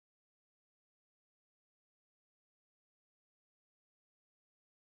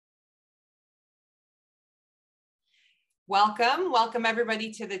Welcome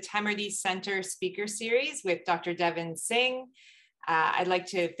everybody to the Temerty Center Speaker Series with Dr. Devin Singh. I'd like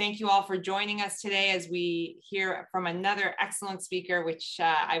to thank you all for joining us today as we hear from another excellent speaker, which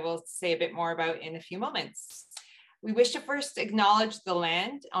I will say a bit more about in a few moments. We wish to first acknowledge the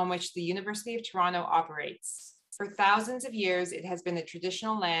land on which the University of Toronto operates. For thousands of years, it has been the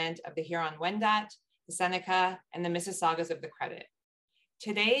traditional land of the Huron-Wendat, the Seneca, and the Mississaugas of the Credit.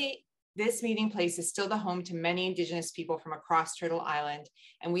 Today, this meeting place is still the home to many Indigenous people from across Turtle Island,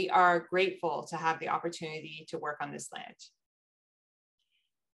 and we are grateful to have the opportunity to work on this land.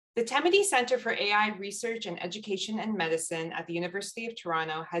 The Temerty Center for AI Research and Education and Medicine at the University of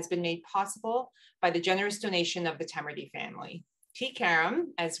Toronto has been made possible by the generous donation of the Temerty family. T-CAIREM,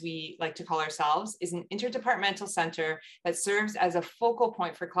 as we like to call ourselves, is an interdepartmental center that serves as a focal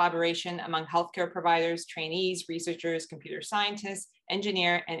point for collaboration among healthcare providers, trainees, researchers, computer scientists,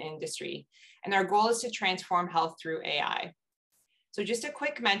 engineer, and industry. And our goal is to transform health through AI. So just a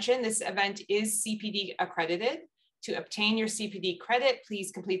quick mention, this event is CPD accredited. To obtain your CPD credit,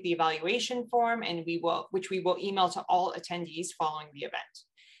 please complete the evaluation form, and which we will email to all attendees following the event.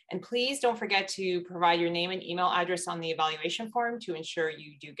 And please don't forget to provide your name and email address on the evaluation form to ensure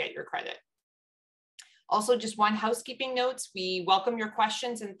you do get your credit. Also, just one housekeeping note, we welcome your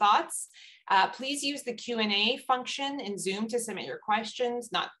questions and thoughts. Please use the Q&A function in Zoom to submit your questions,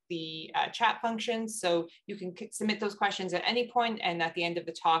 not the chat function. So you can submit those questions at any point, and at the end of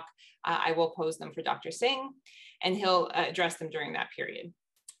the talk, I will pose them for Dr. Singh, and he'll address them during that period.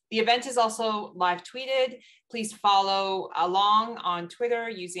 The event is also live tweeted. Please follow along on Twitter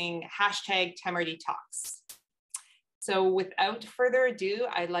using hashtag #TemertyTalks. So without further ado,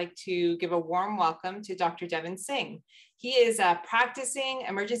 I'd like to give a warm welcome to Dr. Devin Singh. He is a practicing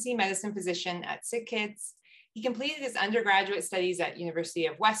emergency medicine physician at SickKids. He completed his undergraduate studies at University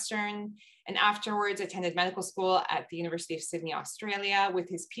of Western and afterwards attended medical school at the University of Sydney, Australia, with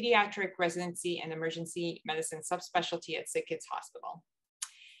his pediatric residency and emergency medicine subspecialty at SickKids Hospital.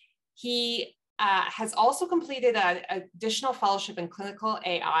 He has also completed an additional fellowship in clinical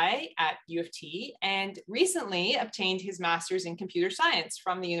AI at U of T and recently obtained his master's in computer science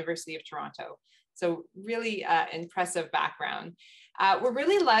from the University of Toronto. So really impressive background. We're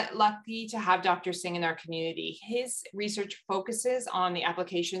really lucky to have Dr. Singh in our community. His research focuses on the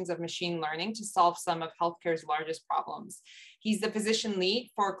applications of machine learning to solve some of healthcare's largest problems. He's the physician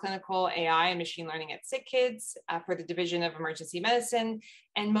lead for clinical AI and machine learning at SickKids for the Division of Emergency Medicine.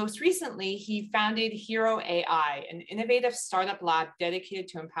 And most recently, he founded Hero AI, an innovative startup lab dedicated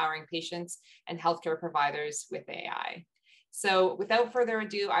to empowering patients and healthcare providers with AI. So without further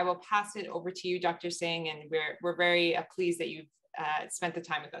ado, I will pass it over to you, Dr. Singh, and we're very pleased that you've spent the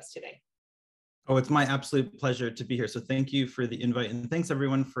time with us today. Oh, it's my absolute pleasure to be here. So thank you for the invite, and thanks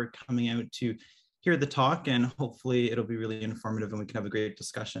everyone for coming out to hear the talk, and hopefully it'll be really informative and we can have a great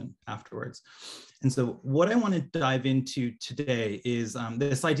discussion afterwards. And so what I want to dive into today is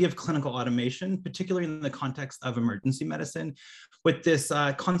this idea of clinical automation, particularly in the context of emergency medicine, with this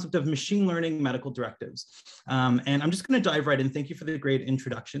concept of machine learning medical directives. And I'm just going to dive right in. Thank you for the great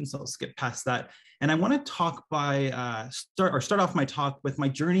introduction, so I'll skip past that. And I want to talk start off my talk with my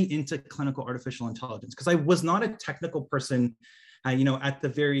journey into clinical artificial intelligence, because I was not a technical person. At the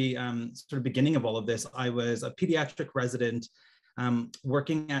very sort of beginning of all of this, I was a pediatric resident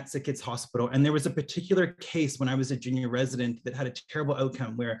working at SickKids Hospital. And there was a particular case when I was a junior resident that had a terrible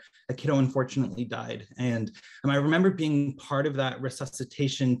outcome where a kiddo unfortunately died. And I remember being part of that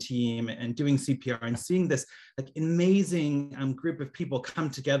resuscitation team and doing CPR and seeing this amazing group of people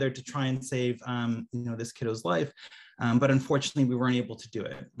come together to try and save this kiddo's life. But unfortunately, we weren't able to do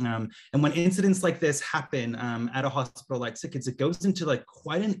it. And when incidents like this happen at a hospital like SickKids, it goes into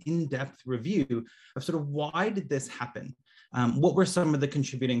quite an in-depth review of sort of why did this happen? What were some of the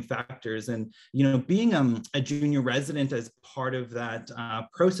contributing factors? And being a junior resident as part of that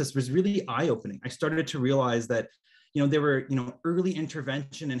process was really eye-opening. I started to realize that there were, early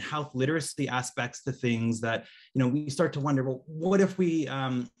intervention and health literacy aspects to things that, we start to wonder, well, what if we,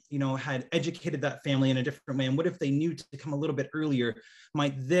 had educated that family in a different way? And what if they knew to come a little bit earlier?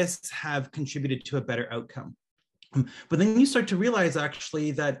 Might this have contributed to a better outcome? But then you start to realize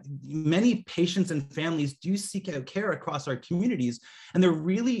actually that many patients and families do seek out care across our communities, and they're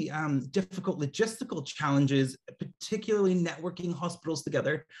really difficult logistical challenges, particularly networking hospitals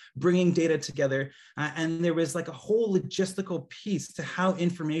together, bringing data together. And there was a whole logistical piece to how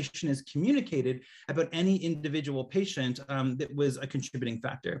information is communicated about any individual patient that was a contributing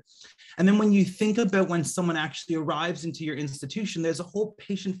factor. And then when you think about when someone actually arrives into your institution, there's a whole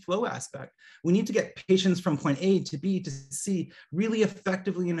patient flow aspect. We need to get patients from point A need to be to see really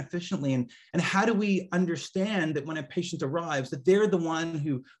effectively and efficiently? And how do we understand that when a patient arrives, that they're the one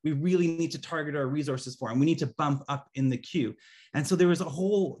who we really need to target our resources for, and we need to bump up in the queue? And so there was a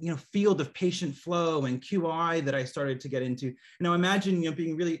whole, field of patient flow and QI that I started to get into. Imagine,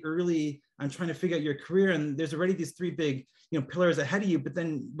 being really early and trying to figure out your career, and there's already these three big, pillars ahead of you. But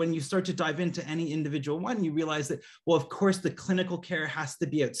then when you start to dive into any individual one, you realize that, well, of course, the clinical care has to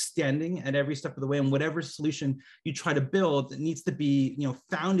be outstanding at every step of the way. And whatever solution you try to build, it needs to be,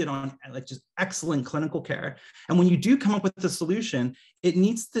 founded on like just excellent clinical care. And when you do come up with the solution, it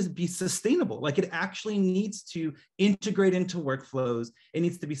needs to be sustainable. Like, it actually needs to integrate into workflows. It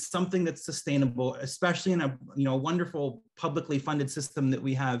needs to be something that's sustainable, especially in a wonderful publicly funded system that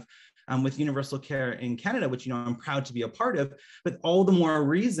we have with universal care in Canada, which I'm proud to be a part of. But all the more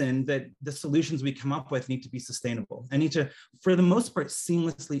reason that the solutions we come up with need to be sustainable and need to, for the most part,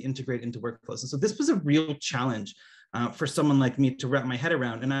 seamlessly integrate into workflows. And so this was a real challenge for someone like me to wrap my head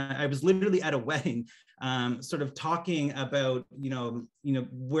around. And I was literally at a wedding, sort of talking about,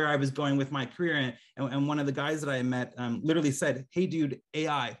 where I was going with my career. And one of the guys that I met literally said, "Hey, dude,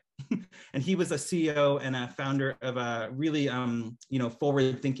 AI." And he was a CEO and a founder of a really,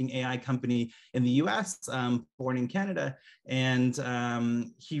 forward-thinking AI company in the US, born in Canada. And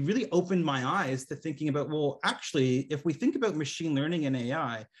he really opened my eyes to thinking about, well, actually, if we think about machine learning and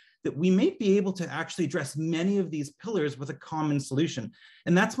AI, that we may be able to actually address many of these pillars with a common solution.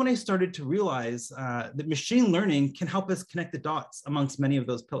 And that's when I started to realize that machine learning can help us connect the dots amongst many of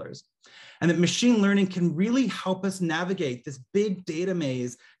those pillars. And that machine learning can really help us navigate this big data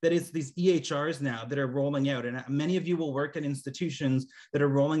maze that is these EHRs now that are rolling out. And many of you will work at institutions that are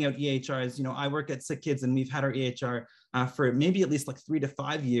rolling out EHRs. I work at Sick Kids, and we've had our EHR for maybe at least like 3 to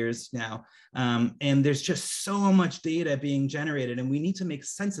 5 years now. And there's just so much data being generated, and we need to make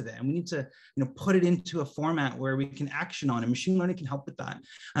sense of it. And we need to put it into a format where we can action on it. Machine learning can help with that.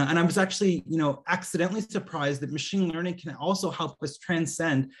 And I was actually accidentally surprised that machine learning can also help us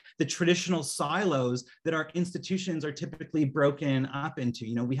transcend the traditional silos that our institutions are typically broken up into.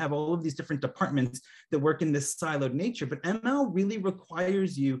 We have all of these different departments that work in this siloed nature, but ML really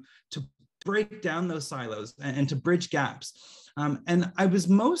requires you to break down those silos and to bridge gaps. And I was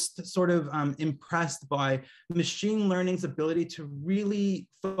most sort of impressed by machine learning's ability to really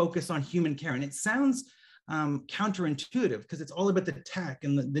focus on human care. And it sounds counterintuitive because it's all about the tech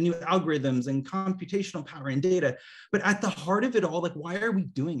and the new algorithms and computational power and data. But at the heart of it all, like, why are we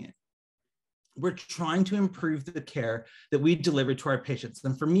doing it? We're trying to improve the care that we deliver to our patients.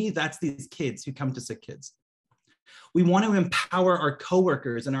 And for me, that's these kids who come to Sick Kids. We want to empower our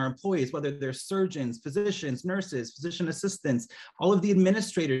coworkers and our employees, whether they're surgeons, physicians, nurses, physician assistants, all of the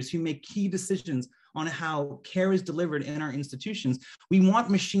administrators who make key decisions on how care is delivered in our institutions. We want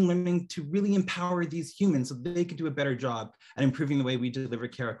machine learning to really empower these humans so that they can do a better job at improving the way we deliver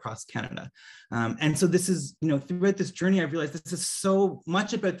care across Canada. And so this is, throughout this journey, I've realized this is so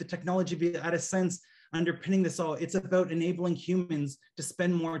much about the technology, but at a sense, underpinning this all, it's about enabling humans to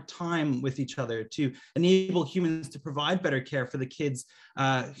spend more time with each other, to enable humans to provide better care for the kids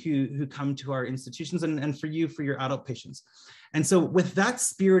who come to our institutions, and for your adult patients. And so with that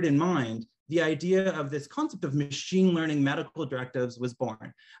spirit in mind, the idea of this concept of machine learning medical directives was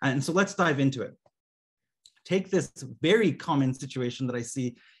born. And so let's dive into it. Take this very common situation that I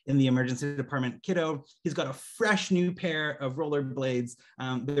see in the emergency department. Kiddo, he's got a fresh new pair of rollerblades.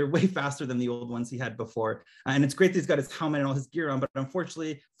 They're way faster than the old ones he had before. And it's great that he's got his helmet and all his gear on, but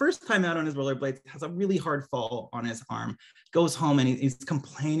unfortunately, first time out on his rollerblades, has a really hard fall on his arm. Goes home and he's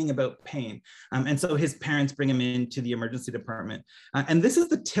complaining about pain. And so his parents bring him into the emergency department. And this is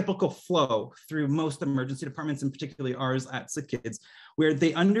the typical flow through most emergency departments, and particularly ours at Sick Kids, where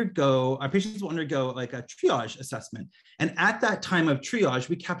our patients will undergo like a triage assessment. And at that time of triage,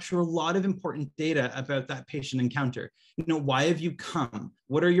 we capture a lot of important data about that patient encounter. Why have you come?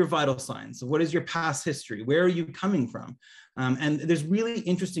 What are your vital signs? What is your past history? Where are you coming from? And there's really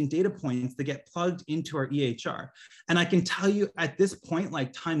interesting data points that get plugged into our EHR. And I can tell you at this point,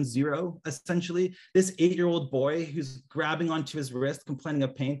 like time zero, essentially, this 8-year-old boy who's grabbing onto his wrist, complaining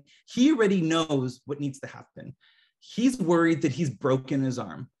of pain, he already knows what needs to happen. He's worried that he's broken his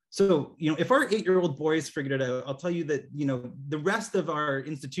arm. So, if our 8-year-old boys figured it out, I'll tell you that, the rest of our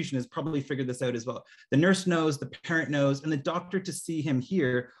institution has probably figured this out as well. The nurse knows, the parent knows, and the doctor to see him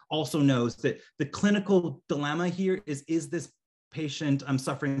here also knows that the clinical dilemma here is this patient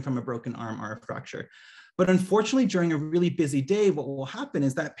suffering from a broken arm or a fracture. But unfortunately, during a really busy day, what will happen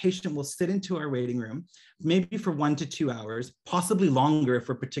is that patient will sit into our waiting room, maybe for 1 to 2 hours, possibly longer if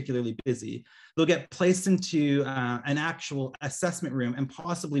we're particularly busy. They'll get placed into an actual assessment room and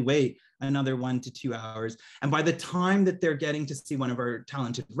possibly wait another 1 to 2 hours. And by the time that they're getting to see one of our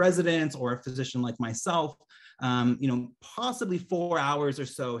talented residents or a physician like myself, possibly 4 hours or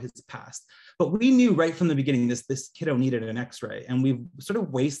so has passed. But we knew right from the beginning this kiddo needed an X-ray, and we've sort of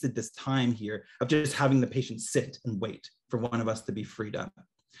wasted this time here of just having the patient sit and wait for one of us to be freed up.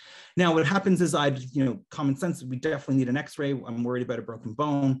 Now, what happens is common sense, we definitely need an X-ray. I'm worried about a broken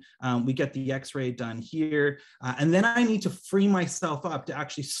bone. We get the X-ray done here. And then I need to free myself up to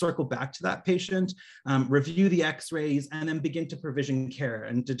actually circle back to that patient, review the X-rays, and then begin to provision care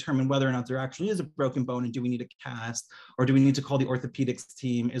and determine whether or not there actually is a broken bone and do we need a cast, or do we need to call the orthopedics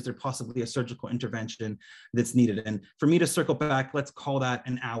team? Is there possibly a surgical intervention that's needed? And for me to circle back, let's call that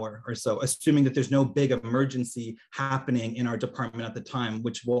an hour or so, assuming that there's no big emergency happening in our department at the time,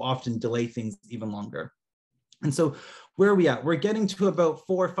 which will often delay things even longer. And so where are we at? We're getting to about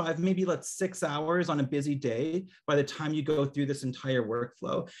 4 or 5, maybe 6 hours on a busy day by the time you go through this entire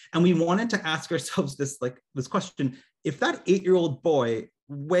workflow. And we wanted to ask ourselves this question: if that 8-year-old boy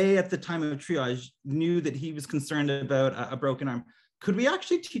way at the time of triage knew that he was concerned about a broken arm, could we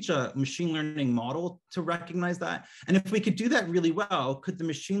actually teach a machine learning model to recognize that? And if we could do that really well, could the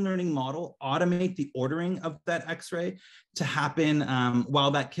machine learning model automate the ordering of that X-ray to happen while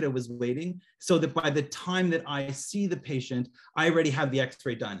that kiddo was waiting, so that by the time that I see the patient, I already have the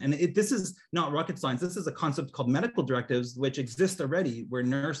X-ray done? And this is not rocket science. This is a concept called medical directives, which exist already, where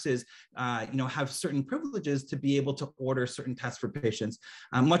nurses have certain privileges to be able to order certain tests for patients.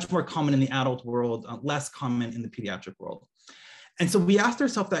 Much more common in the adult world, less common in the pediatric world. And so we asked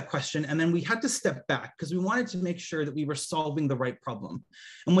ourselves that question, and then we had to step back because we wanted to make sure that we were solving the right problem.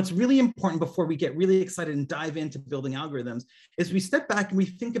 And what's really important before we get really excited and dive into building algorithms is we step back and we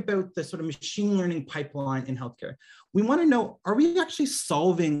think about the sort of machine learning pipeline in healthcare. We want to know, are we actually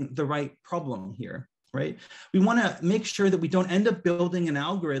solving the right problem here? Right? We want to make sure that we don't end up building an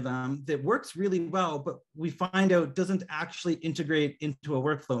algorithm that works really well, but we find out doesn't actually integrate into a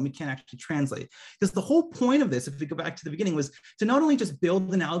workflow and we can't actually translate. Because the whole point of this, if we go back to the beginning, was to not only just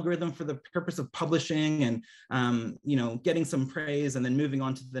build an algorithm for the purpose of publishing and getting some praise and then moving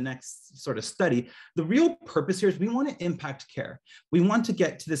on to the next sort of study. The real purpose here is we want to impact care. We want to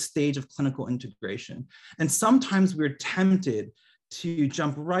get to the stage of clinical integration. And sometimes we're tempted to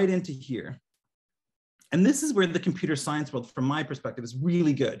jump right into here. And this is where the computer science world, from my perspective, is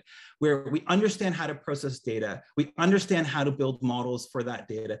really good, where we understand how to process data, we understand how to build models for that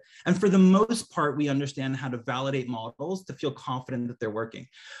data. And for the most part, we understand how to validate models to feel confident that they're working.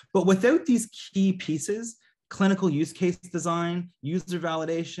 But without these key pieces, clinical use case design, user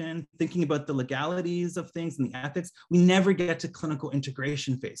validation, thinking about the legalities of things and the ethics, we never get to clinical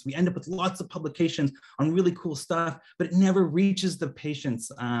integration phase. We end up with lots of publications on really cool stuff, but it never reaches the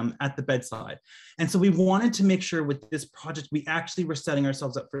patients at the bedside. And so we wanted to make sure with this project, we actually were setting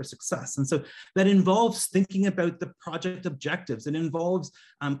ourselves up for success. And so that involves thinking about the project objectives. It involves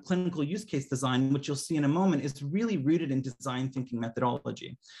clinical use case design, which you'll see in a moment is really rooted in design thinking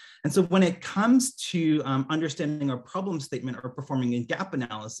methodology. And so when it comes to understanding our problem statement or performing a gap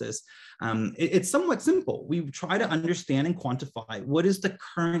analysis, it's somewhat simple. We try to understand and quantify what is the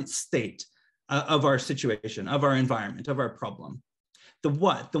current state of our situation, of our environment, of our problem. The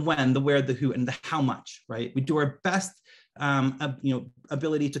what, the when, the where, the who, and the how much, right? We do our best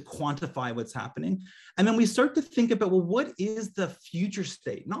ability to quantify what's happening. And then we start to think about, well, what is the future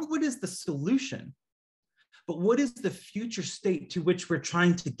state? Not what is the solution, but what is the future state to which we're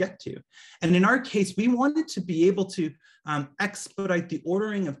trying to get to? And in our case, we wanted to be able to expedite the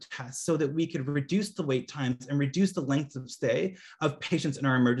ordering of tests so that we could reduce the wait times and reduce the length of stay of patients in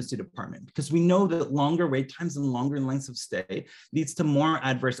our emergency department, because we know that longer wait times and longer lengths of stay leads to more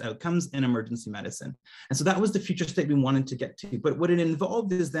adverse outcomes in emergency medicine. And so that was the future state we wanted to get to. But what it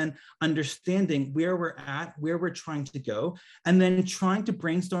involved is then understanding where we're at, where we're trying to go, and then trying to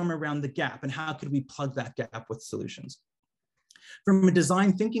brainstorm around the gap and how could we plug that gap with solutions. From a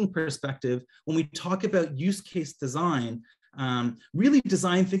design thinking perspective, when we talk about use case design, really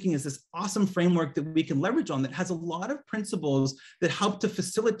design thinking is this awesome framework that we can leverage on that has a lot of principles that help to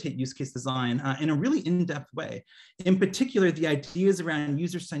facilitate use case design in a really in-depth way. In particular, the ideas around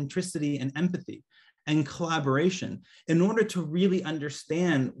user centricity and empathy. and collaboration. In order to really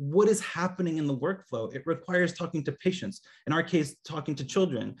understand what is happening in the workflow, it requires talking to patients, in our case, talking to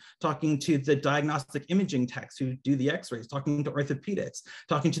children, talking to the diagnostic imaging techs who do the x-rays, talking to orthopedics,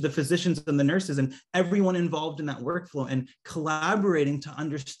 talking to the physicians and the nurses and everyone involved in that workflow, and collaborating to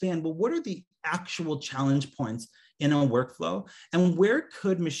understand, well, what are the actual challenge points in a workflow, and where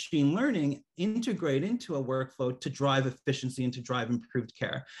could machine learning integrate into a workflow to drive efficiency and to drive improved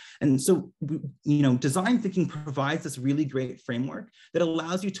care. And so, design thinking provides this really great framework that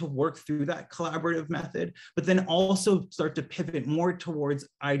allows you to work through that collaborative method, but then also start to pivot more towards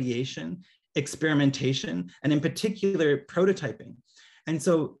ideation, experimentation, and in particular, prototyping. And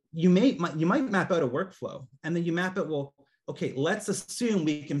so you might map out a workflow, and then you map it, well, okay, let's assume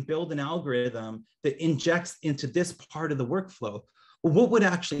we can build an algorithm that injects into this part of the workflow. Well, what would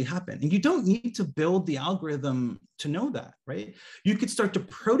actually happen? And you don't need to build the algorithm to know that, right? You could start to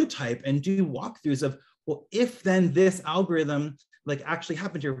prototype and do walkthroughs of, well, if then this algorithm actually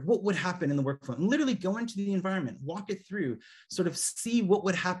happened here, what would happen in the workflow? And literally go into the environment, walk it through, sort of see what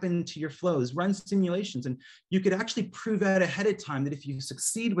would happen to your flows, run simulations. And you could actually prove out ahead of time that if you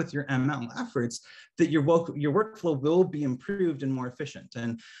succeed with your ML efforts, that your workflow will be improved and more efficient.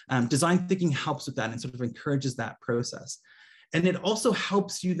 And design thinking helps with that and sort of encourages that process. And it also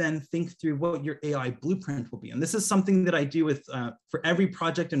helps you then think through what your AI blueprint will be. And this is something that I do with for every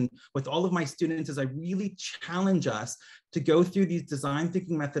project and with all of my students, is I really challenge us to go through these design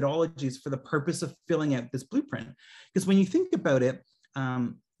thinking methodologies for the purpose of filling out this blueprint. Because when you think about it,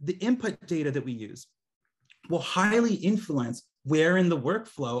 the input data that we use will highly influence where in the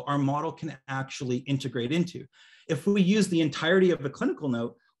workflow our model can actually integrate into. If we use the entirety of a clinical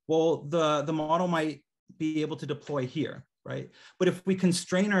note, well, the model might be able to deploy here, right? But if we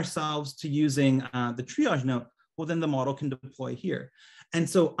constrain ourselves to using the triage note, well, then the model can deploy here. And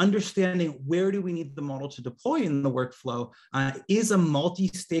so understanding where do we need the model to deploy in the workflow is a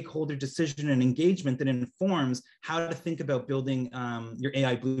multi-stakeholder decision and engagement that informs how to think about building your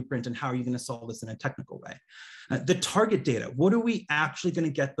AI blueprint and how are you going to solve this in a technical way. The target data, what are we actually going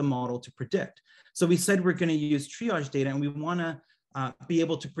to get the model to predict? So we said we're going to use triage data, and we want to be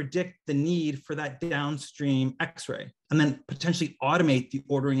able to predict the need for that downstream x-ray, and then potentially automate the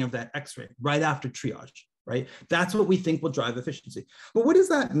ordering of that x-ray right after triage, right? That's what we think will drive efficiency. But what does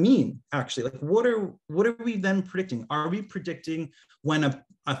that mean, actually? What are we then predicting? Are we predicting when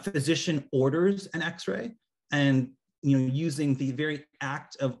a physician orders an x-ray and using the very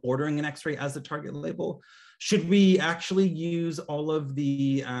act of ordering an x-ray as the target label? Should we actually use all of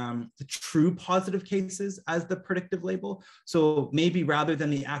the true positive cases as the predictive label? So maybe rather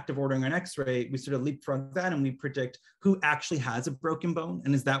than the act of ordering an x-ray, we sort of leapfrog that and we predict who actually has a broken bone.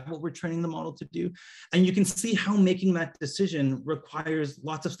 And is that what we're training the model to do? And you can see how making that decision requires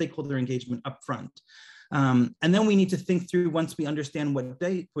lots of stakeholder engagement upfront. And then we need to think through, once we understand what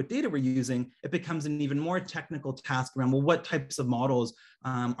data we're using, it becomes an even more technical task around, well, what types of models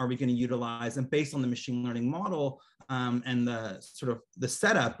are we going to utilize? And based on the machine learning model and the sort of the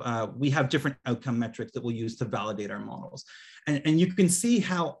setup, we have different outcome metrics that we'll use to validate our models. And you can see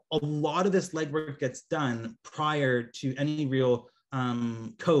how a lot of this legwork gets done prior to any real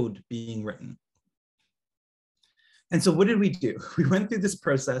code being written. And so what did we do? We went through this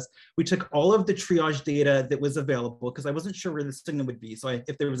process. We took all of the triage data that was available, because I wasn't sure where the signal would be. So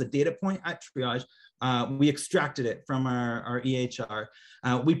if there was a data point at triage, we extracted it from our EHR.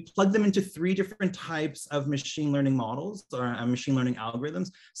 We plugged them into 3 different types of machine learning models or machine learning algorithms,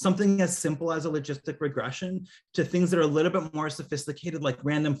 something as simple as a logistic regression to things that are a little bit more sophisticated, like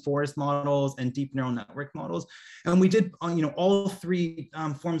random forest models and deep neural network models. And we did all 3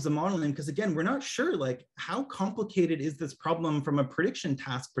 forms of modeling, because again, we're not sure how complicated is this problem from a prediction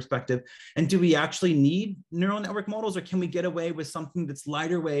task perspective, and do we actually need neural network models, or can we get away with something that's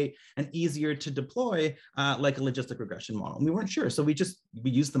lighter weight and easier to deploy, like a logistic regression model? And we weren't sure, so we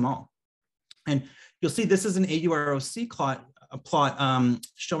used them all. And you'll see this is an AUROC plot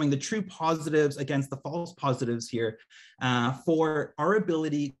showing the true positives against the false positives here for our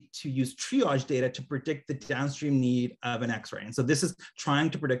ability to use triage data to predict the downstream need of an x-ray. And so this is trying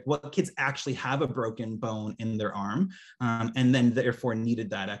to predict what kids actually have a broken bone in their arm and then therefore needed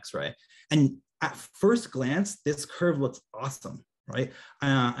that x-ray. And at first glance, this curve looks awesome, right?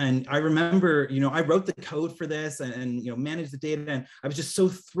 And I remember, I wrote the code for this and managed the data. And I was just so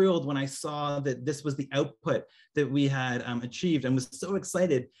thrilled when I saw that this was the output that we had achieved, and was so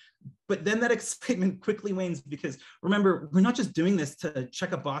excited. But then that excitement quickly wanes because remember, we're not just doing this to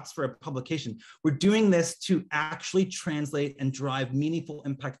check a box for a publication. We're doing this to actually translate and drive meaningful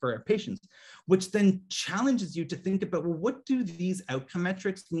impact for our patients, which then challenges you to think about, well, what do these outcome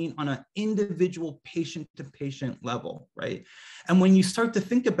metrics mean on an individual patient-to-patient level, right? And when you start to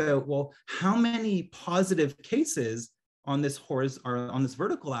think about, well, how many positive cases on this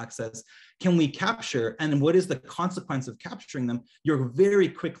vertical axis can we capture, and what is the consequence of capturing them, you're very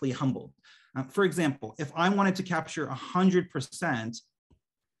quickly humbled. For example, if I wanted to capture 100%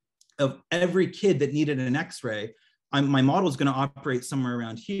 of every kid that needed an X-ray, my model is going to operate somewhere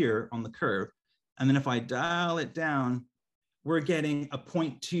around here on the curve. And then if I dial it down, we're getting a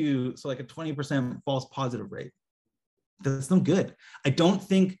 0.2, so like a 20% false positive rate. That's no good. I don't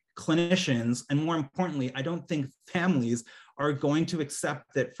think clinicians, and more importantly, I don't think families are going to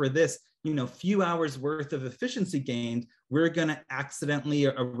accept that for this, few hours worth of efficiency gained, we're going to accidentally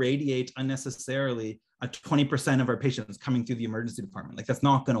irradiate unnecessarily 20% of our patients coming through the emergency department. Like, that's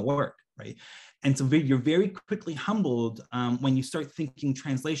not going to work, right? And so you're very quickly humbled when you start thinking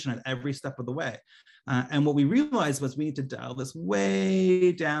translation at every step of the way. And what we realized was we need to dial this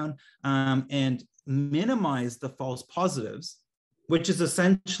way down and minimize the false positives, which is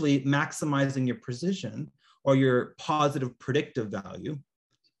essentially maximizing your precision or your positive predictive value.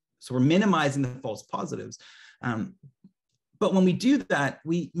 So we're minimizing the false positives. But when we do that,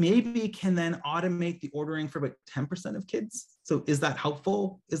 we maybe can then automate the ordering for about 10% of kids. So is that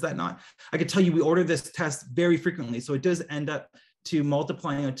helpful? Is that not? I could tell you we order this test very frequently. So it does end up to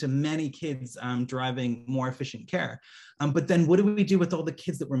multiplying it to many kids driving more efficient care. But then what do we do with all the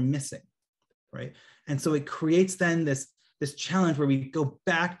kids that we're missing, right? And so it creates then this challenge where we go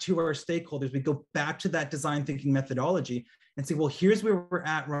back to our stakeholders, we go back to that design thinking methodology and say, well, here's where we're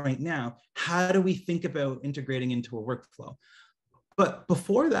at right now. How do we think about integrating into a workflow? But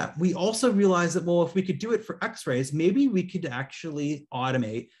before that, we also realized that, well, if we could do it for X-rays, maybe we could actually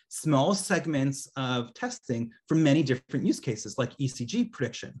automate small segments of testing for many different use cases, like ECG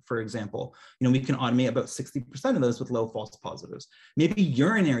prediction, for example. We can automate about 60% of those with low false positives. Maybe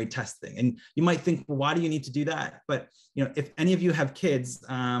urinary testing. And you might think, well, why do you need to do that? But if any of you have kids,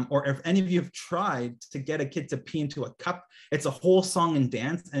 or if any of you have tried to get a kid to pee into a cup, it's a whole song and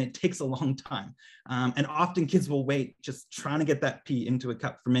dance, and it takes a long time. And often kids will wait just trying to get that pee into a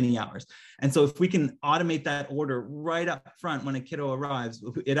cup for many hours. And so if we can automate that order right up front when a kiddo arrives,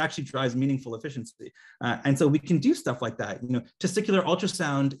 it actually drives meaningful efficiency. And so we can do stuff like that. Testicular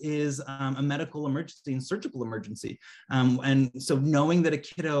ultrasound is a medical emergency and surgical emergency. And so knowing that a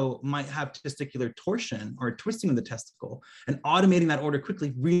kiddo might have testicular torsion or twisting of the testicle, and automating that order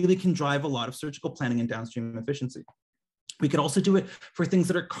quickly really can drive a lot of surgical planning and downstream efficiency. We could also do it for things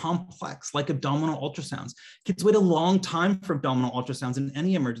that are complex, like abdominal ultrasounds. Kids wait a long time for abdominal ultrasounds in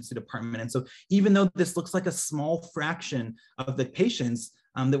any emergency department. And so even though this looks like a small fraction of the patients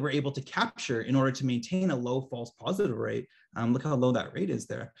that we're able to capture in order to maintain a low false positive rate, look how low that rate is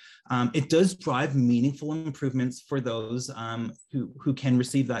there. It does drive meaningful improvements for those who can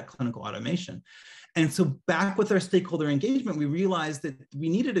receive that clinical automation. And so back with our stakeholder engagement, we realized that we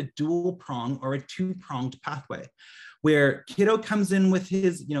needed a dual prong or a two-pronged pathway, where kiddo comes in with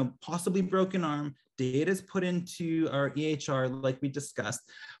his, possibly broken arm, data is put into our EHR like we discussed,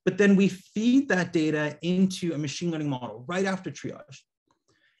 but then we feed that data into a machine learning model right after triage.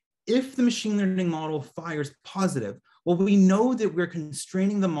 If the machine learning model fires positive, well, we know that we're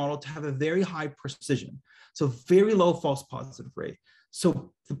constraining the model to have a very high precision, so very low false positive rate.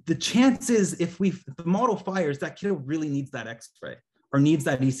 So the chances, if the model fires, that kiddo really needs that X-ray or needs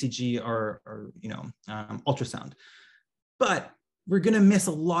that ECG or ultrasound. But we're going to miss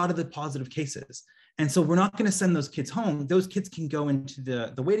a lot of the positive cases. And so we're not going to send those kids home. Those kids can go into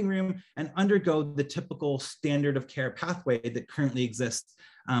the waiting room and undergo the typical standard of care pathway that currently exists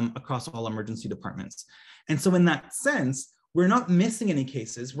across all emergency departments. And so in that sense, we're not missing any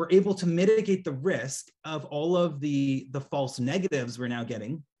cases. We're able to mitigate the risk of all of the false negatives we're now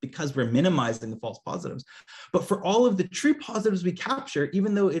getting because we're minimizing the false positives. But for all of the true positives we capture,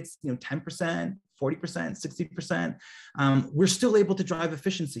 even though it's 10%, 40%, 60%, we're still able to drive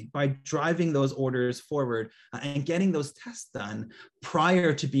efficiency by driving those orders forward and getting those tests done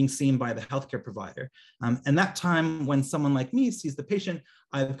prior to being seen by the healthcare provider. And that time when someone like me sees the patient,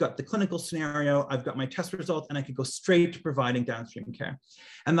 I've got the clinical scenario, I've got my test result, and I could go straight to providing downstream care.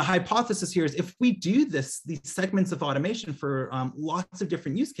 And the hypothesis here is if we do these segments of automation for lots of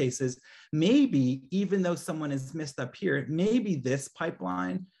different use cases, maybe even though someone is missed up here, maybe this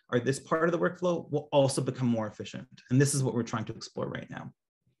pipeline or this part of the workflow will also become more efficient. And this is what we're trying to explore right now.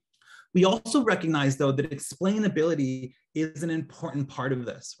 We also recognize, though, that explainability is an important part of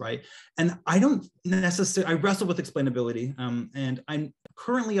this, right? And I don't necessarily, I wrestle with explainability, and I'm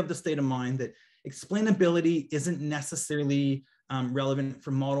currently of the state of mind that explainability isn't necessarily relevant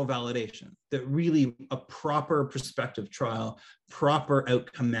for model validation, that really a proper prospective trial, proper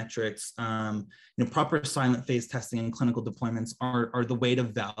outcome metrics, proper silent phase testing and clinical deployments are the way to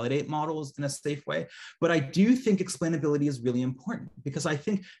validate models in a safe way. But I do think explainability is really important, because I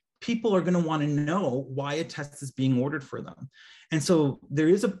think people are going to want to know why a test is being ordered for them. And so there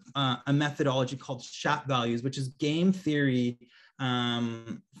is a methodology called SHAP values, which is game theory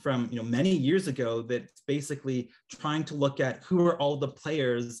from many years ago, that's basically trying to look at who are all the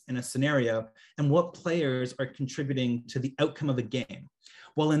players in a scenario and what players are contributing to the outcome of a game.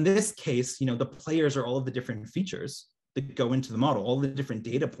 Well, in this case, the players are all of the different features that go into the model, all the different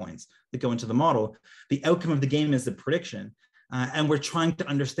data points that go into the model. The outcome of the game is the prediction. And we're trying to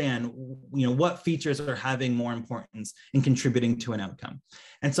understand, what features are having more importance in contributing to an outcome.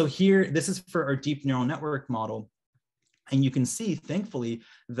 And so here, this is for our deep neural network model. And you can see, thankfully,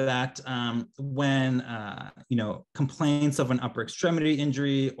 that when complaints of an upper extremity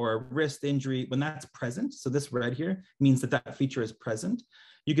injury or a wrist injury, when that's present, so this red here means that that feature is present,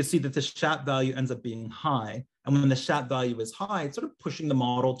 you can see that the SHAP value ends up being high. And when the SHAP value is high, it's sort of pushing the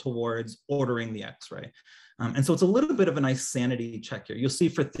model towards ordering the X-ray. And so it's a little bit of a nice sanity check here. You'll see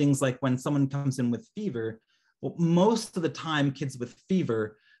for things like when someone comes in with fever, well, most of the time kids with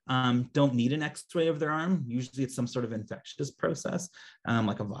fever don't need an X-ray of their arm. Usually it's some sort of infectious process,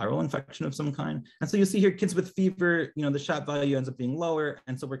 like a viral infection of some kind. And so you see here, kids with fever, the SHAP value ends up being lower.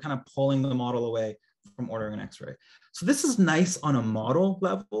 And so we're kind of pulling the model away from ordering an X-ray. So this is nice on a model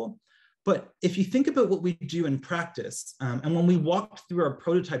level. But if you think about what we do in practice, and when we walk through our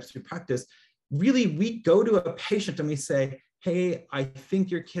prototypes through practice, really we go to a patient and we say, hey, I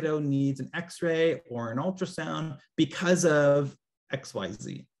think your kiddo needs an X-ray or an ultrasound because of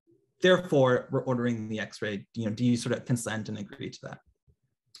XYZ. Therefore, we're ordering the X-ray. Do you sort of consent and agree to that?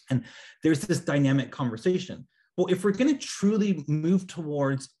 And there's this dynamic conversation. Well, if we're going to truly move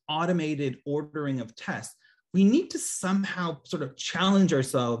towards automated ordering of tests, we need to somehow sort of challenge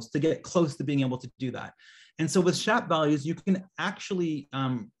ourselves to get close to being able to do that. And so with SHAP values, you can actually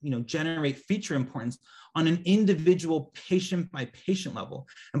generate feature importance on an individual patient by patient level.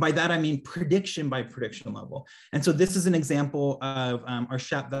 And by that, I mean prediction by prediction level. And so this is an example of our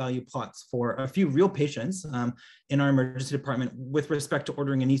SHAP value plots for a few real patients in our emergency department with respect to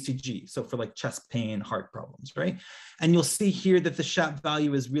ordering an ECG. So for like chest pain, heart problems, right? And you'll see here that the SHAP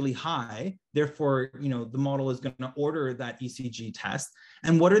value is really high. Therefore, the model is going to order that ECG test.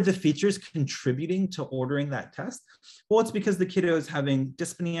 And what are the features contributing to ordering that test? Well, it's because the kiddo is having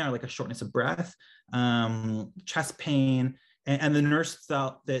dyspnea, or like a shortness of breath, chest pain, and the nurse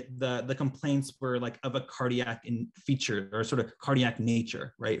felt that the complaints were like of a cardiac feature or sort of cardiac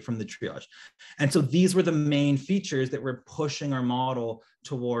nature, right, from the triage. And so these were the main features that were pushing our model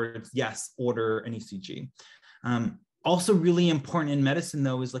towards, yes, order an ECG. Also really important in medicine,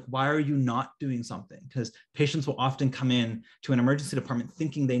 though, is like, why are you not doing something? Because patients will often come in to an emergency department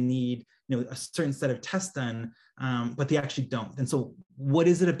thinking they need a certain set of tests done, but they actually don't. And so what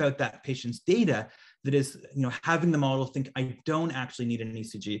is it about that patient's data that is having the model think, I don't actually need an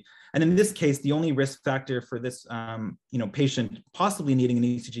ECG? And in this case, the only risk factor for this patient possibly needing an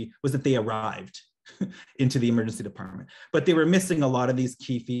ECG was that they arrived into the emergency department, but they were missing a lot of these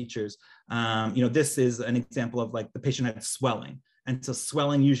key features. This is an example of like the patient had swelling. And so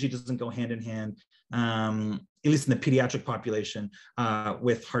swelling usually doesn't go hand in hand, at least in the pediatric population,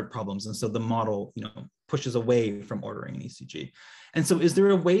 with heart problems. And so the model, pushes away from ordering an ECG. And so is there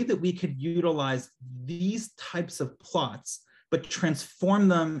a way that we could utilize these types of plots, but transform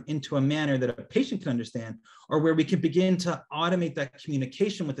them into a manner that a patient can understand, or where we can begin to automate that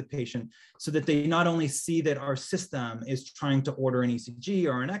communication with the patient so that they not only see that our system is trying to order an ECG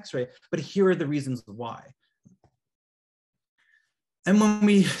or an X-ray, but here are the reasons why. And when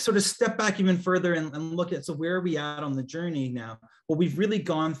we sort of step back even further and look at, so where are we at on the journey now? Well, we've really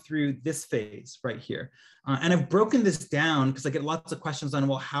gone through this phase right here. And I've broken this down because I get lots of questions on,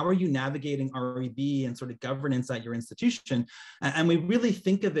 well, how are you navigating REB and sort of governance at your institution? And we really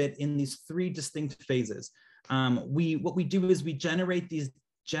think of it in these three distinct phases. What we do is we generate these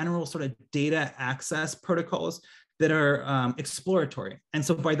general sort of data access protocols that are exploratory. And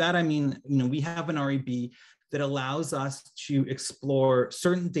so by that, I mean, we have an REB that allows us to explore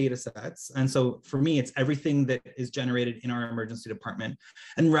certain data sets. And so for me, it's everything that is generated in our emergency department.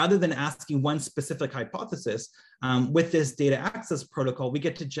 And rather than asking one specific hypothesis, with this data access protocol, we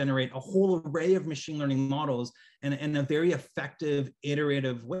get to generate a whole array of machine learning models in a very effective,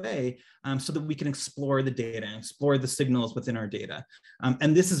 iterative way, so that we can explore the data and explore the signals within our data.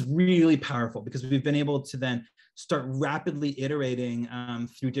 And this is really powerful because we've been able to then start rapidly iterating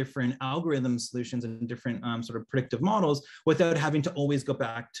through different algorithm solutions and different sort of predictive models without having to always go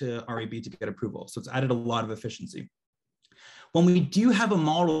back to REB to get approval. So it's added a lot of efficiency. When we do have a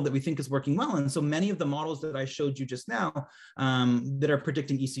model that we think is working well, and so many of the models that I showed you just now that are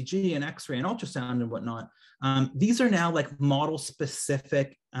predicting ECG and X-ray and ultrasound and whatnot, these are now like model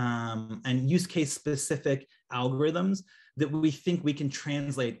specific and use case specific algorithms that we think we can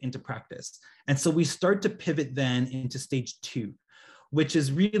translate into practice. And so we start to pivot then into stage 2, which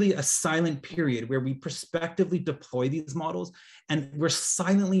is really a silent period where we prospectively deploy these models, and we're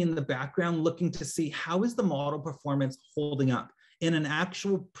silently in the background looking to see how is the model performance holding up in an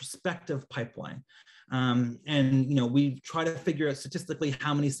actual prospective pipeline. And we try to figure out statistically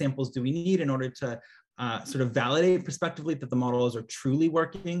how many samples do we need in order to sort of validate prospectively that the models are truly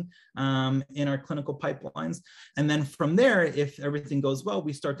working in our clinical pipelines. And then from there, if everything goes well,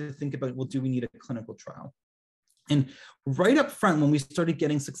 we start to think about, well, do we need a clinical trial? And right up front, when we started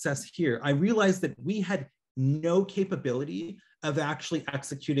getting success here, I realized that we had no capability of actually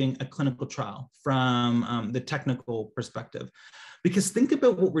executing a clinical trial from the technical perspective. Because think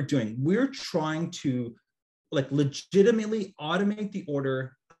about what we're doing. We're trying to legitimately automate the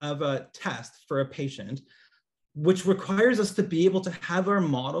order of a test for a patient, which requires us to be able to have our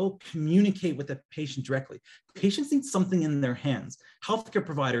model communicate with the patient directly. Patients need something in their hands. Healthcare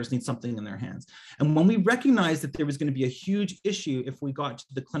providers need something in their hands. And when we recognized that there was going to be a huge issue if we got to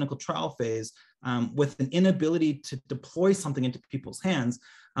the clinical trial phase with an inability to deploy something into people's hands,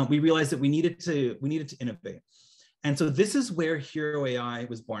 we realized that we needed to innovate. And so this is where Hero AI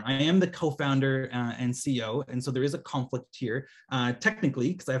was born. I am the co-founder and CEO, and so there is a conflict here,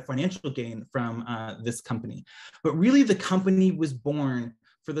 technically, because I have financial gain from this company. But really, the company was born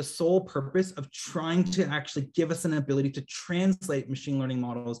for the sole purpose of trying to actually give us an ability to translate machine learning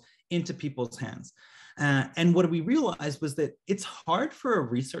models into people's hands. And what we realized was that it's hard for a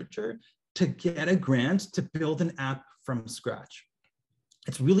researcher to get a grant to build an app from scratch.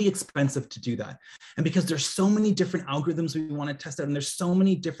 It's really expensive to do that. And because there's so many different algorithms we want to test out, and there's so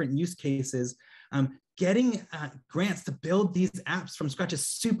many different use cases, getting grants to build these apps from scratch is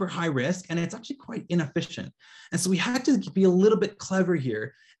super high risk, and it's actually quite inefficient. And so we had to be a little bit clever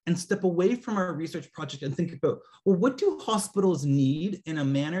here and step away from our research project and think about, well, what do hospitals need in a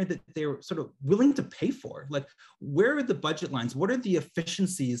manner that they're sort of willing to pay for? Like, where are the budget lines? What are the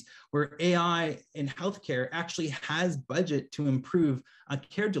efficiencies where AI in healthcare actually has budget to improve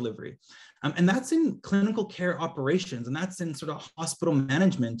care delivery? And that's in clinical care operations, and that's in sort of hospital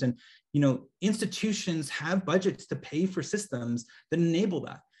management. And, institutions have budgets to pay for systems that enable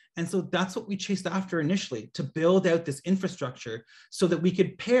that. And so that's what we chased after initially, to build out this infrastructure so that we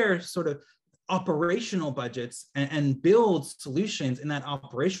could pair sort of operational budgets and build solutions in that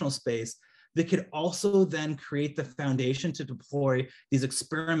operational space that could also then create the foundation to deploy these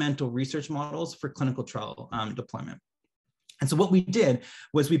experimental research models for clinical trial deployment. And so what we did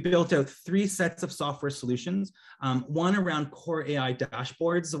was we built out 3 sets of software solutions, one around core AI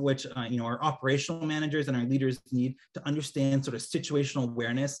dashboards, which our operational managers and our leaders need to understand sort of situational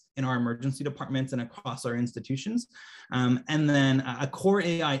awareness in our emergency departments and across our institutions. And then a core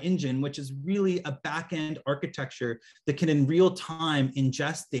AI engine, which is really a back-end architecture that can in real time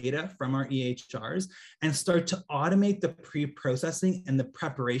ingest data from our EHRs and start to automate the pre-processing and the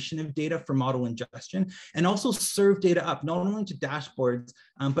preparation of data for model ingestion, and also serve data up, not only to dashboards,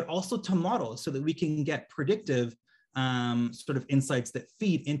 but also to models, so that we can get predictive sort of insights that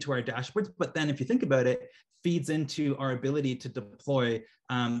feed into our dashboards. But then if you think about it, feeds into our ability to deploy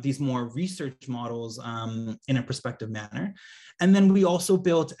these more research models in a prospective manner. And then we also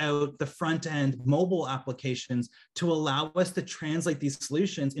built out the front-end mobile applications to allow us to translate these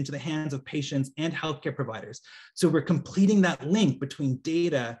solutions into the hands of patients and healthcare providers. So we're completing that link between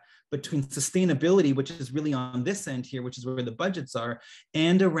data, between sustainability, which is really on this end here, which is where the budgets are,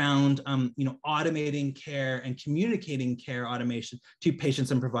 and around automating care and communicating care automation to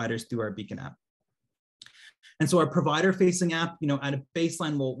patients and providers through our Beacon app. And so our provider-facing app, at a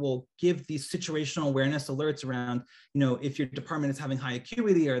baseline, will give these situational awareness alerts around, if your department is having high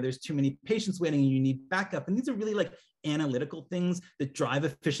acuity or there's too many patients waiting and you need backup. And these are really like analytical things that drive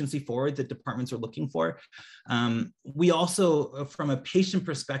efficiency forward that departments are looking for. We also, from a patient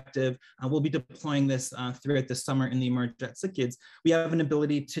perspective, we'll be deploying this throughout the summer in the Emerge at Sick Kids. We have an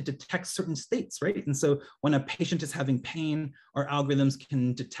ability to detect certain states, right? And so when a patient is having pain, our algorithms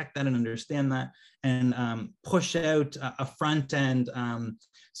can detect that and understand that, and push out a front-end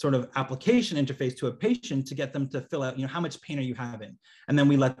sort of application interface to a patient to get them to fill out, how much pain are you having? And then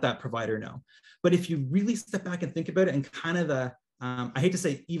we let that provider know. But if you really step back and think about it, and kind of the, I hate to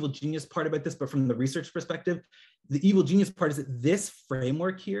say evil genius part about this, but from the research perspective, the evil genius part is that this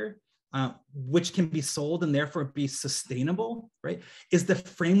framework here, which can be sold and therefore be sustainable, right, is the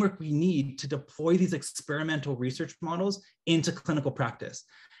framework we need to deploy these experimental research models into clinical practice.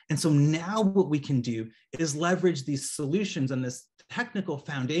 And so now what we can do is leverage these solutions and this technical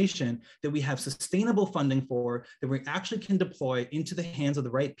foundation that we have sustainable funding for, that we actually can deploy into the hands of the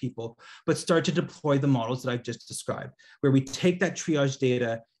right people, but start to deploy the models that I've just described, where we take that triage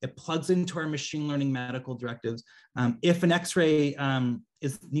data, it plugs into our machine learning medical directives. If an X-ray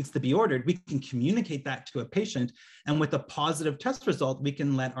needs to be ordered, we can communicate that to a patient, and with a positive test result, we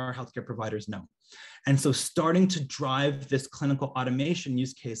can let our healthcare providers know. And so starting to drive this clinical automation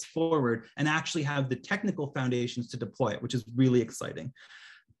use case forward and actually have the technical foundations to deploy it, which is really exciting.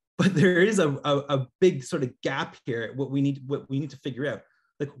 But there is a big sort of gap here, what we need to figure out.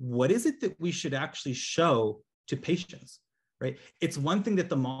 Like, what is it that we should actually show to patients, right? It's one thing that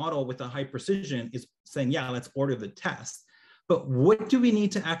the model with a high precision is saying, yeah, let's order the test. But what do we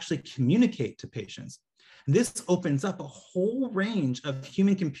need to actually communicate to patients? This opens up a whole range of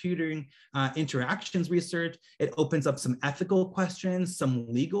human computing interactions research. It opens up some ethical questions, some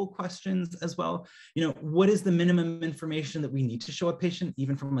legal questions as well. What is the minimum information that we need to show a patient,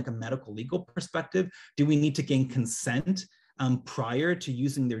 even from like a medical legal perspective? Do we need to gain consent prior to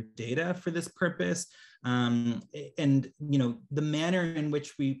using their data for this purpose? And the manner in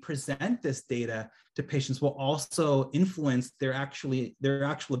which we present this data to patients will also influence their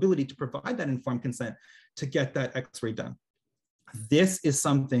actual ability to provide that informed consent to get that X-ray done. This is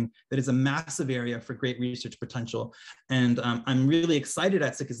something that is a massive area for great research potential. And I'm really excited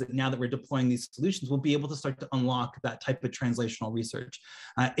at SICK is that now that we're deploying these solutions, we'll be able to start to unlock that type of translational research.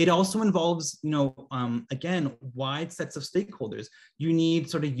 It also involves, again, wide sets of stakeholders. You need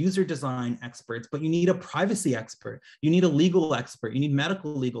sort of user design experts, but you need a privacy expert. You need a legal expert. You need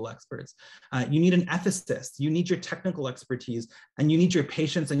medical legal experts. You need an ethicist. You need your technical expertise, and you need your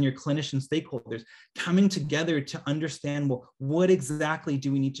patients and your clinician stakeholders coming together to understand, well, what exactly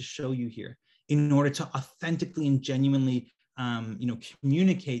do we need to show you here in order to authentically and genuinely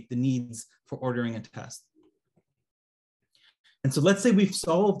communicate the needs for ordering a test. And so let's say we've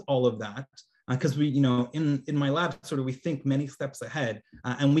solved all of that, because we, in my lab, sort of we think many steps ahead,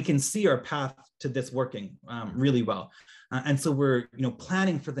 and we can see our path to this working really well. And so we're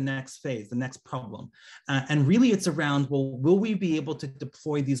planning for the next phase, the next problem. And really it's around, well, will we be able to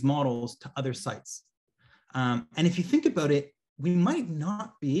deploy these models to other sites? And if you think about it, we might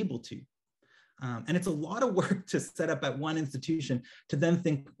not be able to. And it's a lot of work to set up at one institution to then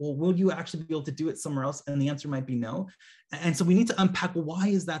think, well, will you actually be able to do it somewhere else? And the answer might be no. And so we need to unpack, well, why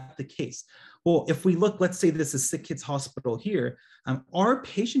is that the case? Well, if we look, let's say this is Sick Kids Hospital here, our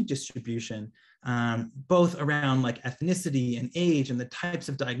patient distribution, both around like ethnicity and age and the types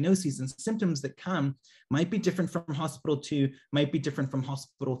of diagnoses and symptoms that come might be different from hospital 2, might be different from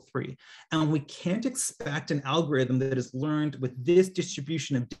hospital 3. And we can't expect an algorithm that is learned with this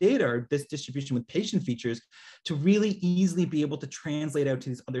distribution of data or this distribution with patient features to really easily be able to translate out to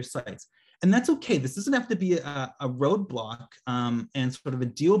these other sites. And that's okay. This doesn't have to be a roadblock and sort of a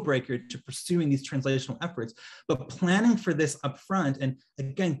deal breaker to pursuing these translational efforts, but planning for this upfront. And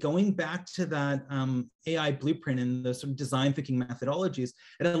again, going back to that AI blueprint and the sort of design thinking methodologies,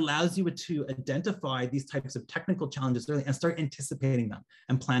 it allows you to identify these types of technical challenges early and start anticipating them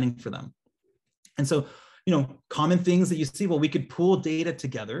and planning for them. And so, common things that you see, well, we could pool data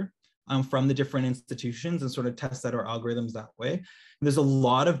together from the different institutions and sort of test out our algorithms that way. And there's a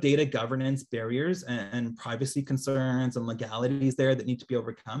lot of data governance barriers and privacy concerns and legalities there that need to be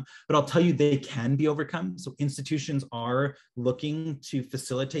overcome, but I'll tell you, they can be overcome. So institutions are looking to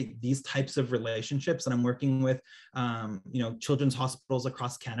facilitate these types of relationships. And I'm working with, children's hospitals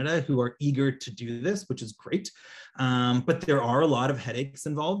across Canada who are eager to do this, which is great. But there are a lot of headaches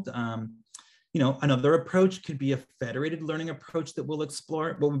involved. Another approach could be a federated learning approach that we'll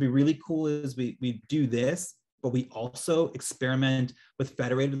explore. What would be really cool is we do this, but we also experiment with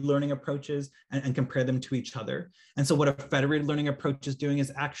federated learning approaches and compare them to each other. And so what a federated learning approach is doing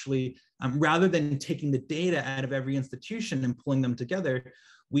is actually, rather than taking the data out of every institution and pulling them together,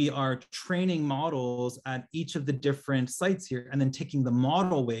 we are training models at each of the different sites here, and then taking the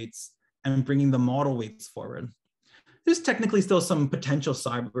model weights and bringing the model weights forward. There's technically still some potential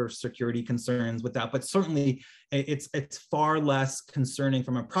cybersecurity concerns with that, but certainly it's far less concerning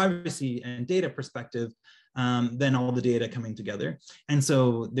from a privacy and data perspective than all the data coming together. And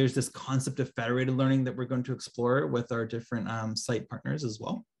so there's this concept of federated learning that we're going to explore with our different site partners as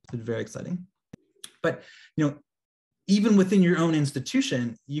well. It's very exciting. But even within your own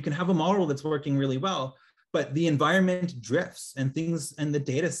institution, you can have a model that's working really well, but the environment drifts and things and the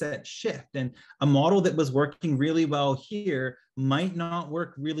data set shift. And a model that was working really well here might not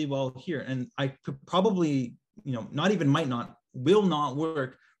work really well here. And I could probably, not even might not, will not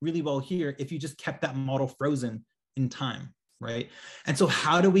work really well here if you just kept that model frozen in time, right? And so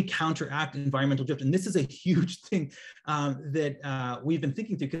how do we counteract environmental drift? And this is a huge thing that we've been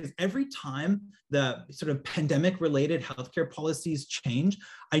thinking through, because every time the sort of pandemic-related healthcare policies change,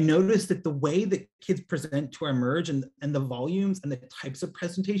 I noticed that the way that kids present to our merge and the volumes and the types of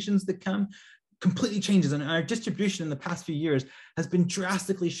presentations that come completely changes. And our distribution in the past few years has been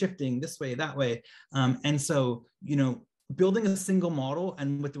drastically shifting this way, that way. And so, building a single model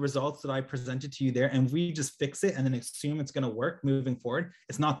and with the results that I presented to you there, and we just fix it and then assume it's going to work moving forward,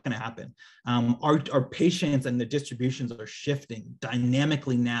 it's not going to happen. Our patients and the distributions are shifting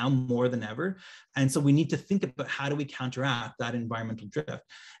dynamically now more than ever. And so we need to think about how do we counteract that environmental drift.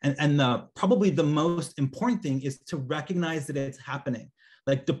 And probably the most important thing is to recognize that it's happening.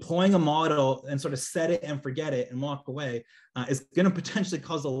 Like deploying a model and sort of set it and forget it and walk away is going to potentially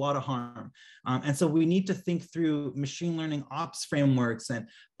cause a lot of harm. And so we need to think through machine learning ops frameworks and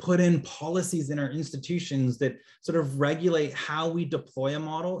put in policies in our institutions that sort of regulate how we deploy a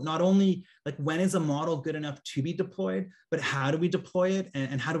model. Not only like when is a model good enough to be deployed, but how do we deploy it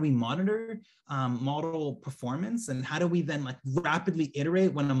and how do we monitor model performance, and how do we then like rapidly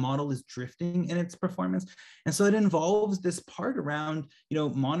iterate when a model is drifting in its performance. And so it involves this part around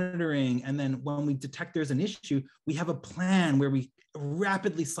monitoring, and then when we detect there's an issue, we have a plan where we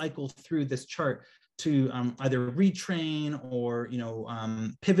rapidly cycle through this chart to either retrain or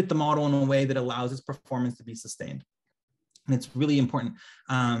pivot the model in a way that allows its performance to be sustained. And it's really important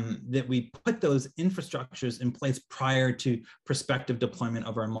that we put those infrastructures in place prior to prospective deployment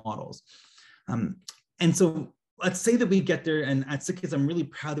of our models. And so let's say that we get there, and at SICKIS, I'm really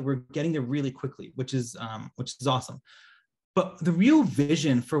proud that we're getting there really quickly, which is awesome. But the real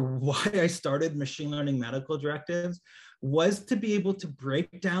vision for why I started machine learning medical directives was to be able to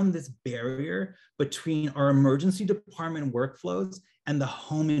break down this barrier between our emergency department workflows and the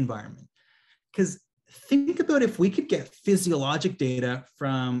home environment. Because think about if we could get physiologic data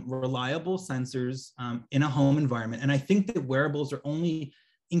from reliable sensors in a home environment, and I think that wearables are only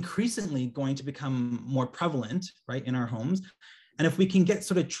increasingly going to become more prevalent, right, in our homes. And if we can get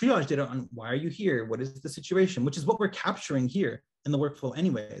sort of triage data on why are you here, what is the situation, which is what we're capturing here in the workflow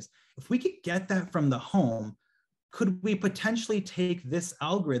anyways. If we could get that from the home, could we potentially take this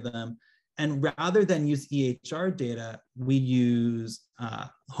algorithm and rather than use EHR data, we use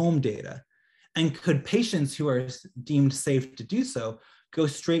home data? And could patients who are deemed safe to do so go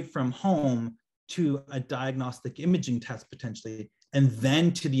straight from home to a diagnostic imaging test potentially, and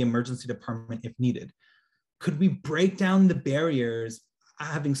then to the emergency department if needed? Could we break down the barriers,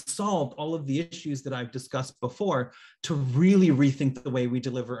 having solved all of the issues that I've discussed before, to really rethink the way we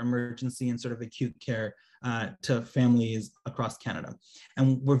deliver emergency and sort of acute care to families across Canada?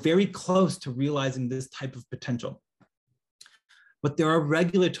 And we're very close to realizing this type of potential. But there are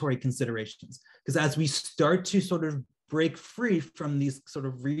regulatory considerations, because as we start to sort of break free from these sort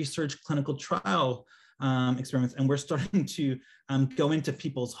of research clinical trial experiments, and we're starting to go into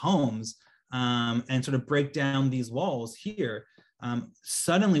people's homes and sort of break down these walls here,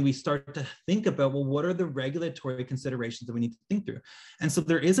 suddenly we start to think about, well, what are the regulatory considerations that we need to think through? And so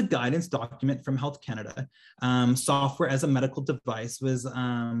there is a guidance document from Health Canada. Software as a medical device was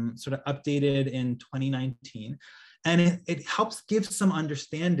sort of updated in 2019. And it helps give some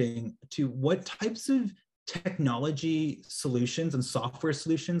understanding to what types of technology solutions and software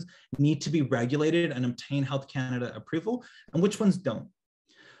solutions need to be regulated and obtain Health Canada approval, and which ones don't.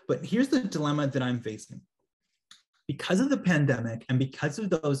 But here's the dilemma that I'm facing. Because of the pandemic and because of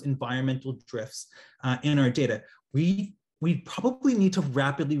those environmental drifts in our data, we probably need to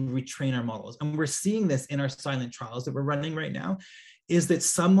rapidly retrain our models. And we're seeing this in our silent trials that we're running right now, is that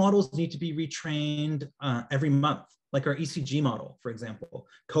some models need to be retrained every month, like our ECG model, for example.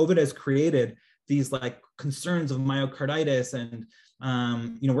 COVID has created these like concerns of myocarditis, and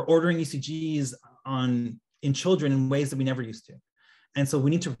we're ordering ECGs in children in ways that we never used to. And so we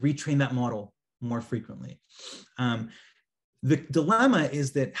need to retrain that model more frequently. The dilemma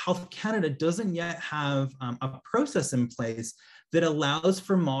is that Health Canada doesn't yet have a process in place that allows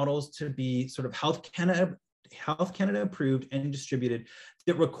for models to be sort of Health Canada approved and distributed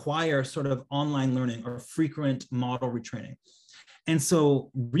that require sort of online learning or frequent model retraining. And so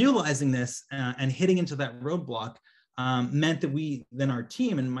realizing this and hitting into that roadblock meant that our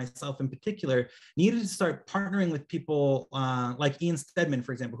team and myself in particular, needed to start partnering with people like Ian Stedman,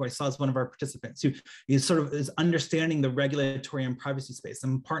 for example, who I saw as one of our participants, who is understanding the regulatory and privacy space,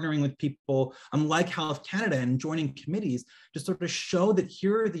 and partnering with people like Health Canada and joining committees to sort of show that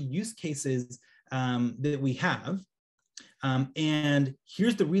here are the use cases that we have. And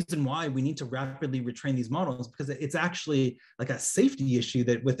here's the reason why we need to rapidly retrain these models, because it's actually like a safety issue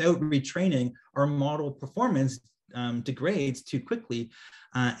that without retraining, our model performance degrades too quickly.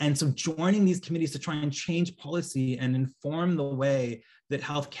 And so joining these committees to try and change policy and inform the way that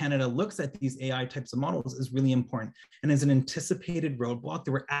Health Canada looks at these AI types of models is really important. And as an anticipated roadblock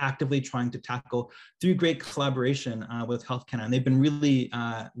that we're actively trying to tackle through great collaboration with Health Canada. And they've been really,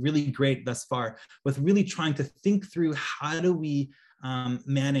 really great thus far with really trying to think through how do we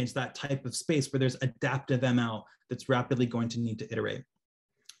manage that type of space where there's adaptive ML that's rapidly going to need to iterate.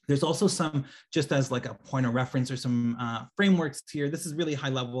 There's also some, just as like a point of reference or some frameworks here. This is really high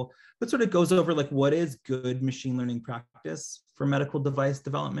level, but sort of goes over like what is good machine learning practice for medical device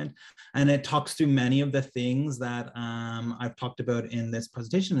development. And it talks through many of the things that I've talked about in this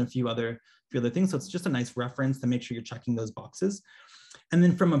presentation and a few other things. So it's just a nice reference to make sure you're checking those boxes. And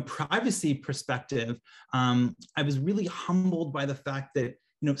then from a privacy perspective, I was really humbled by the fact that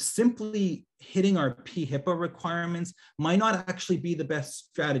simply hitting our PHIPAA requirements might not actually be the best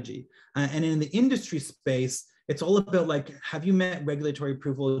strategy. And in the industry space, it's all about like, have you met regulatory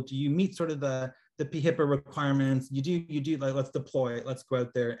approval? Do you meet sort of the PHIPAA requirements? You do, like, let's deploy, let's go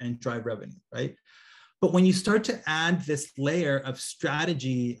out there and drive revenue, right? But when you start to add this layer of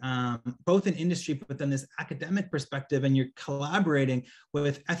strategy, both in industry, but then this academic perspective, and you're collaborating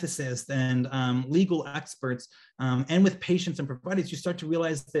with ethicists and legal experts and with patients and providers, you start to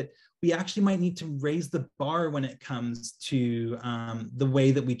realize that we actually might need to raise the bar when it comes to the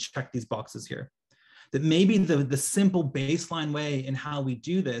way that we check these boxes here. That maybe the simple baseline way in how we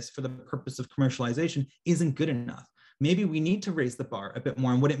do this for the purpose of commercialization isn't good enough. Maybe we need to raise the bar a bit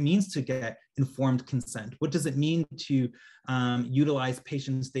more on what it means to get informed consent. What does it mean to utilize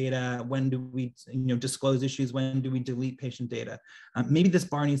patients' data? When do we disclose issues? When do we delete patient data? Maybe this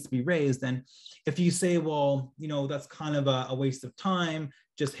bar needs to be raised. And if you say, well, that's kind of a waste of time,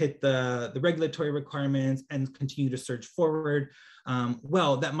 just hit the regulatory requirements and continue to search forward.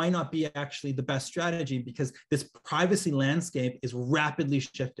 Well, that might not be actually the best strategy, because this privacy landscape is rapidly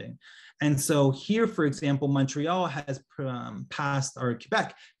shifting. And so here, for example, Montreal has passed, or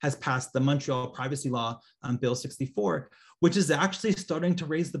Quebec has passed the Montreal Privacy Law, Bill 64, which is actually starting to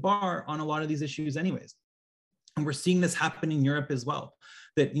raise the bar on a lot of these issues anyways. And we're seeing this happen in Europe as well,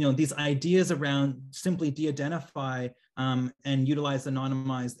 that these ideas around simply de-identify and utilize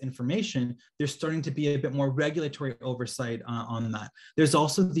anonymized information, there's starting to be a bit more regulatory oversight on that. There's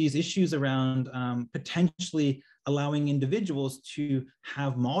also these issues around potentially allowing individuals to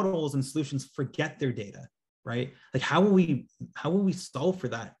have models and solutions forget their data, right? Like how will we solve for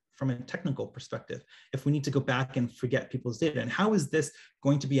that from a technical perspective if we need to go back and forget people's data? And how is this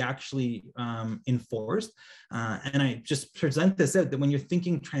going to be actually enforced? And I just present this out, that when you're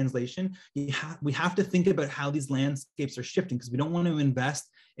thinking translation, we have to think about how these landscapes are shifting, because we don't want to invest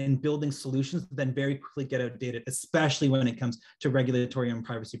in building solutions that then very quickly get outdated, especially when it comes to regulatory and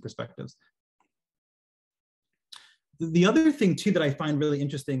privacy perspectives. The other thing too that I find really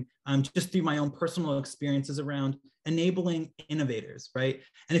interesting, just through my own personal experiences around enabling innovators, right?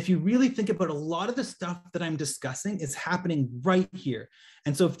 And if you really think about a lot of the stuff that I'm discussing is happening right here.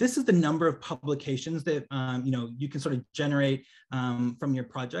 And so if this is the number of publications that you can sort of generate from your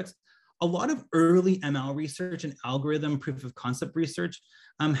projects, a lot of early ML research and algorithm proof of concept research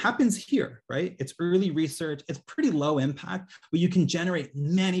happens here, right? It's early research, it's pretty low impact, but you can generate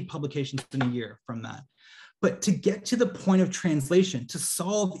many publications in a year from that. But to get to the point of translation, to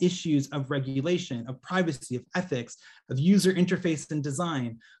solve issues of regulation, of privacy, of ethics, of user interface and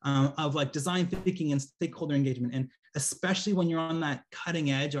design, of like design thinking and stakeholder engagement, and especially when you're on that cutting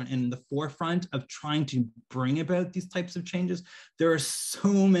edge or in the forefront of trying to bring about these types of changes, there are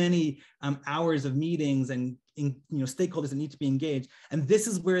so many hours of meetings and stakeholders that need to be engaged. And this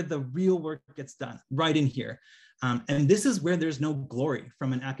is where the real work gets done, right in here. And this is where there's no glory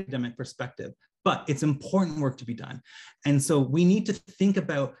from an academic perspective, but it's important work to be done. And so we need to think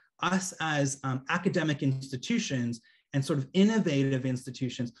about us as academic institutions and sort of innovative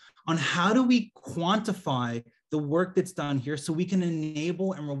institutions on how do we quantify the work that's done here so we can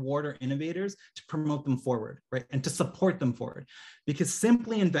enable and reward our innovators to promote them forward, right? And to support them forward. Because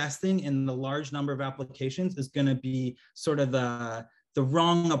simply investing in the large number of applications is going to be sort of the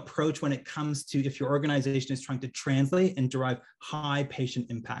wrong approach when it comes to if your organization is trying to translate and derive high patient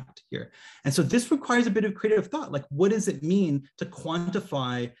impact here. And so this requires a bit of creative thought. Like, what does it mean to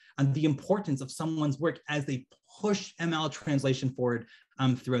quantify the importance of someone's work as they push ML translation forward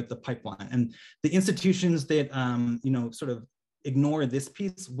throughout the pipeline? And the institutions that sort of ignore this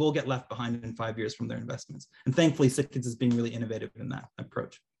piece will get left behind in 5 years from their investments. And thankfully, SICKIDS is being really innovative in that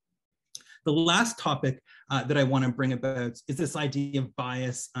approach. The last topic that I want to bring about is this idea of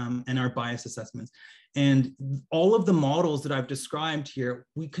bias and our bias assessments. And all of the models that I've described here,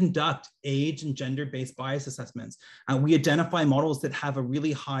 we conduct age and gender-based bias assessments. We identify models that have a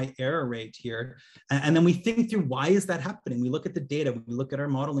really high error rate here. And then we think through, why is that happening? We look at the data, we look at our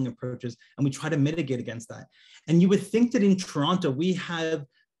modeling approaches, and we try to mitigate against that. And you would think that in Toronto, we have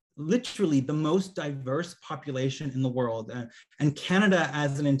literally the most diverse population in the world. And Canada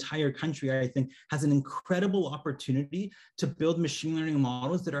as an entire country, I think, has an incredible opportunity to build machine learning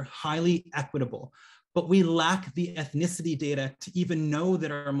models that are highly equitable. But we lack the ethnicity data to even know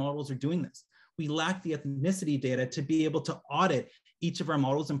that our models are doing this. We lack the ethnicity data to be able to audit each of our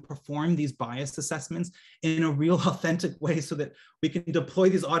models and perform these bias assessments in a real authentic way so that we can deploy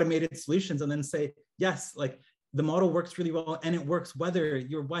these automated solutions and then say, yes, like, the model works really well, and it works whether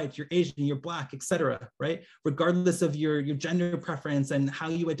you're white, you're Asian, you're Black, et cetera, right? Regardless of your gender preference and how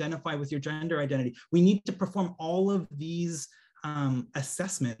you identify with your gender identity. We need to perform all of these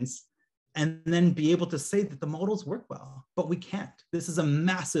assessments and then be able to say that the models work well, but we can't. This is a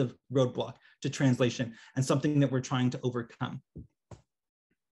massive roadblock to translation and something that we're trying to overcome.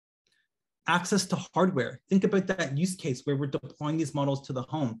 Access to hardware. Think about that use case where we're deploying these models to the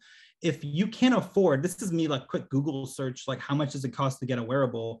home. If you can't afford, this is me like quick Google search, like how much does it cost to get a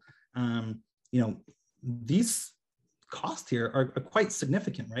wearable? These costs here are quite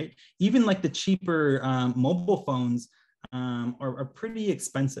significant, right? Even like the cheaper mobile phones are pretty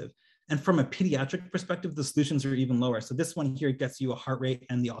expensive. And from a pediatric perspective, the solutions are even lower. So this one here gets you a heart rate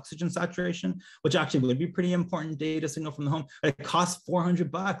and the oxygen saturation, which actually would be pretty important data signal from the home. But it costs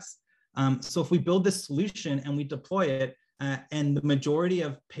 $400. So if we build this solution and we deploy it, and the majority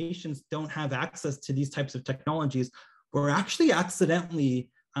of patients don't have access to these types of technologies, we're actually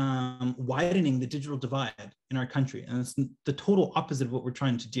accidentally widening the digital divide in our country. And it's the total opposite of what we're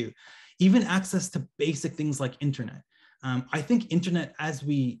trying to do. Even access to basic things like internet. I think internet,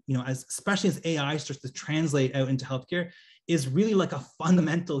 especially as AI starts to translate out into healthcare, is really like a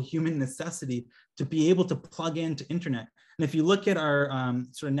fundamental human necessity to be able to plug into internet. And if you look at our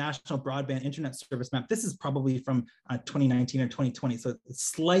sort of national broadband internet service map, this is probably from 2019 or 2020, so it's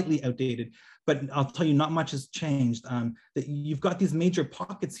slightly outdated, but I'll tell you, not much has changed. That you've got these major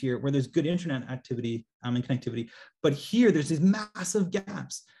pockets here where there's good internet activity and connectivity, but here there's these massive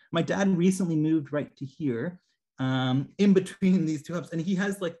gaps. My dad recently moved right to here, in between these two hubs, and he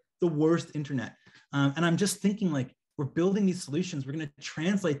has like the worst internet. And I'm just thinking, like, we're building these solutions, we're going to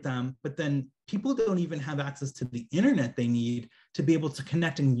translate them, but then people don't even have access to the internet they need to be able to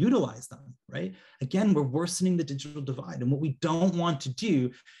connect and utilize them, right? Again, we're worsening the digital divide. And what we don't want to do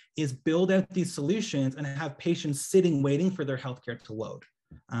is build out these solutions and have patients sitting waiting for their healthcare to load.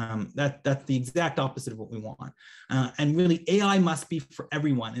 That's the exact opposite of what we want. And really, AI must be for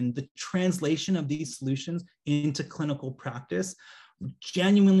everyone. And the translation of these solutions into clinical practice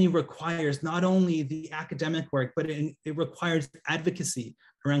genuinely requires not only the academic work, but it requires advocacy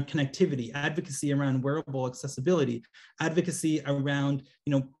around connectivity, advocacy around wearable accessibility, advocacy around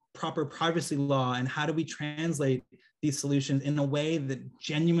proper privacy law, and how do we translate these solutions in a way that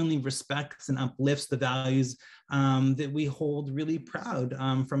genuinely respects and uplifts the values that we hold really proud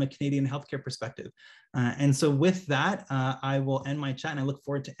from a Canadian healthcare perspective. And so with that, I will end my chat, and I look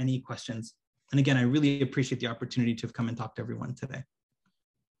forward to any questions. And again, I really appreciate the opportunity to have come and talk to everyone today.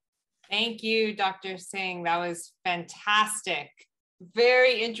 Thank you, Dr. Singh. That was fantastic.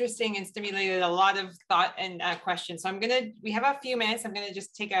 Very interesting and stimulated a lot of thought and questions. So we have a few minutes. I'm gonna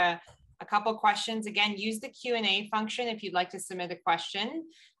just take a couple questions. Again, use the Q&A function if you'd like to submit a question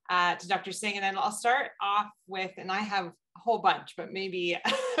to Dr. Singh. And then I'll start off with, and I have a whole bunch, but maybe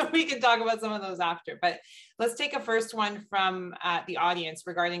we can talk about some of those after. But let's take a first one from the audience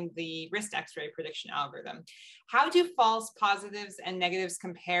regarding the wrist X-ray prediction algorithm. How do false positives and negatives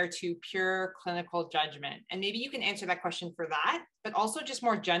compare to pure clinical judgment? And maybe you can answer that question for that, but also just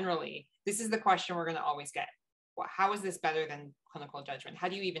more generally, this is the question we're going to always get. How is this better than clinical judgment? How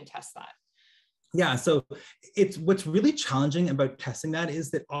do you even test that? Yeah, so what's really challenging about testing that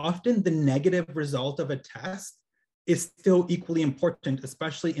is that often the negative result of a test is still equally important,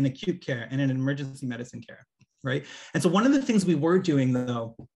 especially in acute care and in emergency medicine care, right? And so one of the things we were doing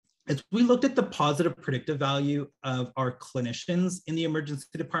though, is we looked at the positive predictive value of our clinicians in the emergency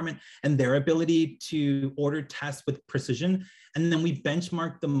department and their ability to order tests with precision. And then we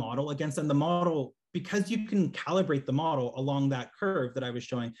benchmarked the model against them. The model, because you can calibrate the model along that curve that I was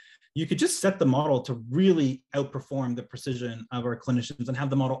showing, you could just set the model to really outperform the precision of our clinicians and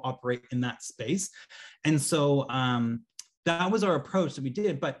have the model operate in that space. And so that was our approach that we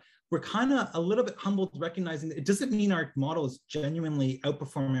did. But we're kind of a little bit humbled, recognizing that it doesn't mean our model is genuinely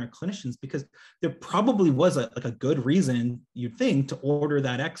outperforming our clinicians, because there probably was a good reason, you'd think, to order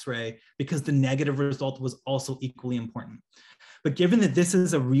that X-ray, because the negative result was also equally important. But given that this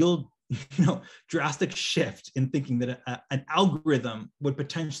is a real, drastic shift in thinking that an algorithm would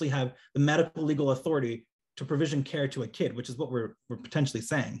potentially have the medical legal authority to provision care to a kid, which is what we're potentially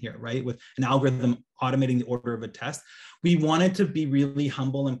saying here, right? With an algorithm automating the order of a test, we wanted to be really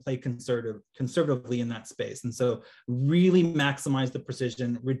humble and play conservatively in that space. And so really maximize the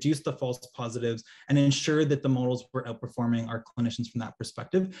precision, reduce the false positives, and ensure that the models were outperforming our clinicians from that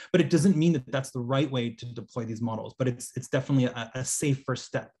perspective. But it doesn't mean that that's the right way to deploy these models, but it's definitely a safe first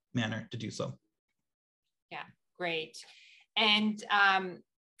step manner to do so. Yeah, great. And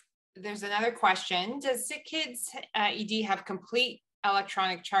there's another question. Does Sick Kids ED have complete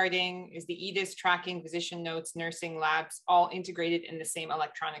electronic charting? Is the EDIS tracking, physician notes, nursing labs all integrated in the same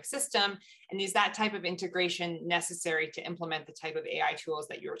electronic system? And is that type of integration necessary to implement the type of AI tools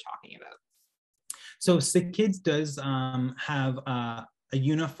that you were talking about? So Sick Kids does have a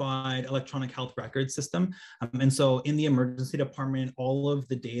unified electronic health record system. And so in the emergency department, all of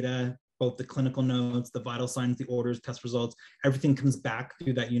the data, both the clinical notes, the vital signs, the orders, test results, everything comes back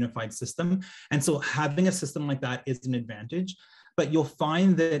through that unified system. And so having a system like that is an advantage. But you'll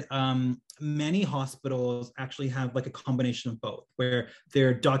find that many hospitals actually have like a combination of both, where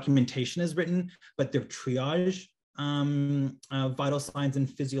their documentation is written, but their triage, vital signs and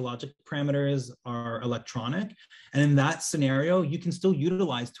physiologic parameters are electronic. And in that scenario, you can still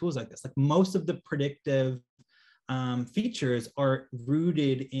utilize tools like this. Like most of the predictive features are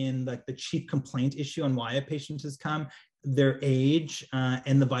rooted in like the chief complaint issue on why a patient has come, their age,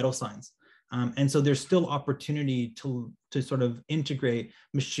 and the vital signs. And so there's still opportunity to sort of integrate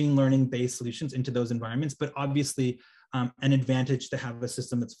machine learning based solutions into those environments, but obviously an advantage to have a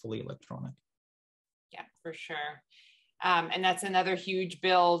system that's fully electronic. Yeah, for sure. And that's another huge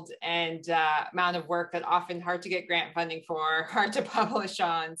build and amount of work that often hard to get grant funding for, hard to publish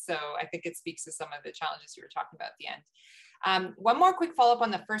on. So I think it speaks to some of the challenges you were talking about at the end. One more quick follow-up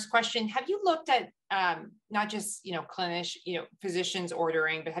on the first question. Have you looked at not just, physicians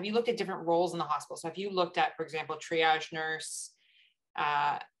ordering, but have you looked at different roles in the hospital? So have you looked at, for example, triage nurse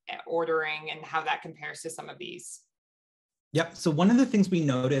ordering and how that compares to some of these? Yep. So one of the things we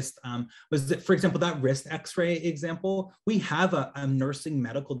noticed was that, for example, that wrist X-ray example, we have a nursing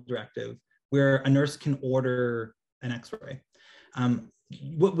medical directive where a nurse can order an X-ray.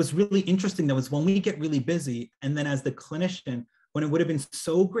 What was really interesting though is when we get really busy, and then as the clinician, when it would have been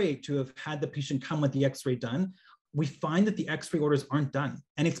so great to have had the patient come with the X-ray done, we find that the X-ray orders aren't done.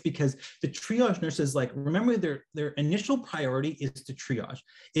 And it's because the triage nurses, remember their initial priority is to triage.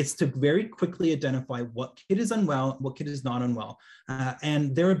 It's to very quickly identify what kid is unwell, what kid is not unwell.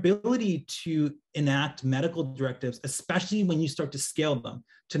 And their ability to enact medical directives, especially when you start to scale them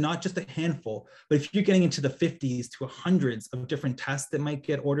to not just a handful, but if you're getting into the 50s to hundreds of different tests that might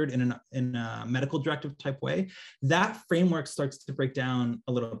get ordered in a medical directive type way, that framework starts to break down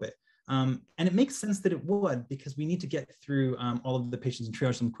a little bit. And it makes sense that it would, because we need to get through all of the patients and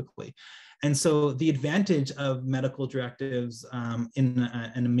triage them quickly. And so the advantage of medical directives in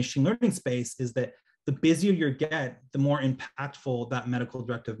a machine learning space is that the busier you get, the more impactful that medical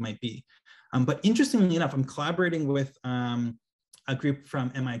directive might be. But interestingly enough, I'm collaborating with a group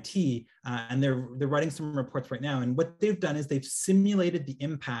from MIT, and they're writing some reports right now. And what they've done is they've simulated the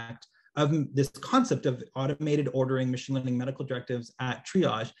impact of this concept of automated ordering machine learning medical directives at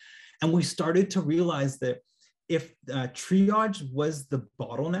triage. And we started to realize that if triage was the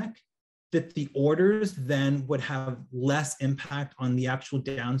bottleneck, that the orders then would have less impact on the actual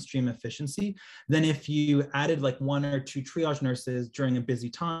downstream efficiency than if you added like 1 or 2 triage nurses during a busy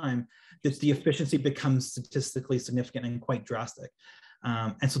time, that the efficiency becomes statistically significant and quite drastic.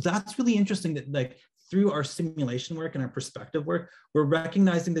 And so that's really interesting that through our simulation work and our perspective work, we're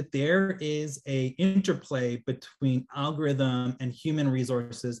recognizing that there is an interplay between algorithm and human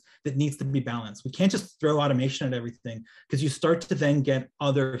resources that needs to be balanced. We can't just throw automation at everything, because you start to then get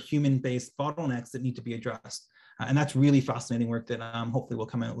other human-based bottlenecks that need to be addressed. And that's really fascinating work that hopefully will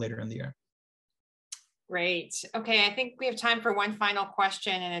come out later in the year. Great. Okay, I think we have time for one final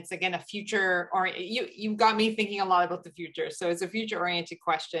question, and it's again a future, or you got me thinking a lot about the future. So it's a future-oriented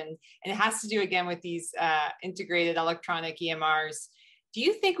question, and it has to do again with these integrated electronic EMRs. Do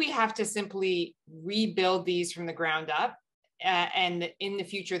you think we have to simply rebuild these from the ground up, and in the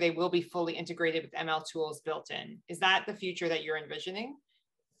future they will be fully integrated with ML tools built in? Is that the future that you're envisioning?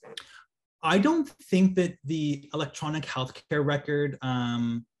 I don't think that the electronic healthcare record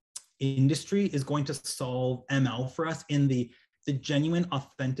industry is going to solve ML for us in the genuine,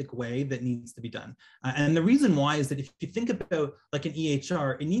 authentic way that needs to be done. And the reason why is that if you think about like an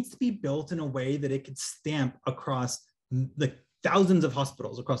EHR, it needs to be built in a way that it could stamp across the thousands of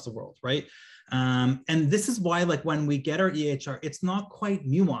hospitals across the world, right? And this is why, like, when we get our EHR, it's not quite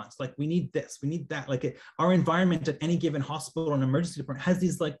nuanced. Like, we need this, we need that. Like, our environment at any given hospital and emergency department has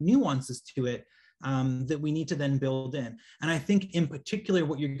these like nuances to it that we need to then build in. And I think in particular,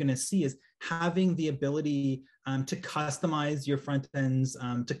 what you're going to see is having the ability to customize your front ends,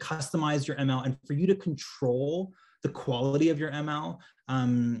 to customize your ML, and for you to control the quality of your ML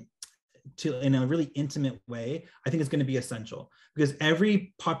in a really intimate way, I think is going to be essential, because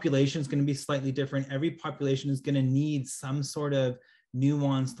every population is going to be slightly different. Every population is going to need some sort of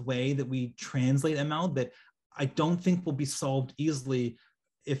nuanced way that we translate ML that I don't think will be solved easily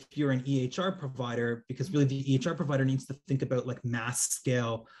if you're an EHR provider, because really the EHR provider needs to think about like mass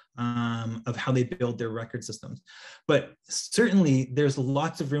scale of how they build their record systems. But certainly there's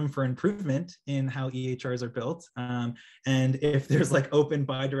lots of room for improvement in how EHRs are built. And if there's like open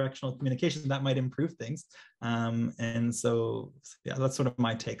bi-directional communication, that might improve things. And so, yeah, that's sort of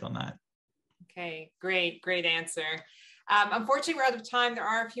my take on that. Okay, great answer. Unfortunately, we're out of time. There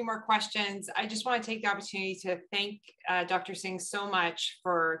are a few more questions. I just want to take the opportunity to thank Dr. Singh so much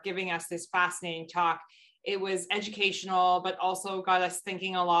for giving us this fascinating talk. It was educational, but also got us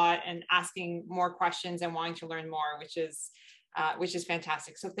thinking a lot and asking more questions and wanting to learn more, which is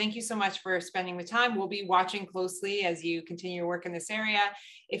fantastic. So thank you so much for spending the time. We'll be watching closely as you continue your work in this area.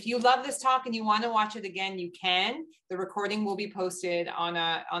 If you love this talk and you want to watch it again, you can. The recording will be posted on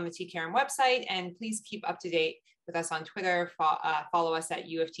the T-CAIREM website, and please keep up to date with us on Twitter. Follow us at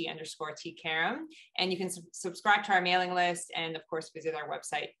UFT_T-CAIREM, and you can subscribe to our mailing list, and of course visit our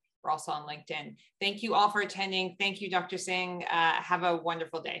website. We're also on LinkedIn. Thank you all for attending. Thank you, Dr. Singh. Have a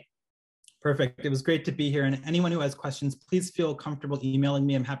wonderful day. Perfect. It was great to be here. And anyone who has questions, please feel comfortable emailing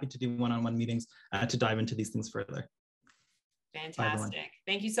me. I'm happy to do one-on-one meetings to dive into these things further. Fantastic.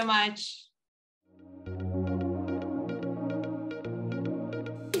 Thank you so much.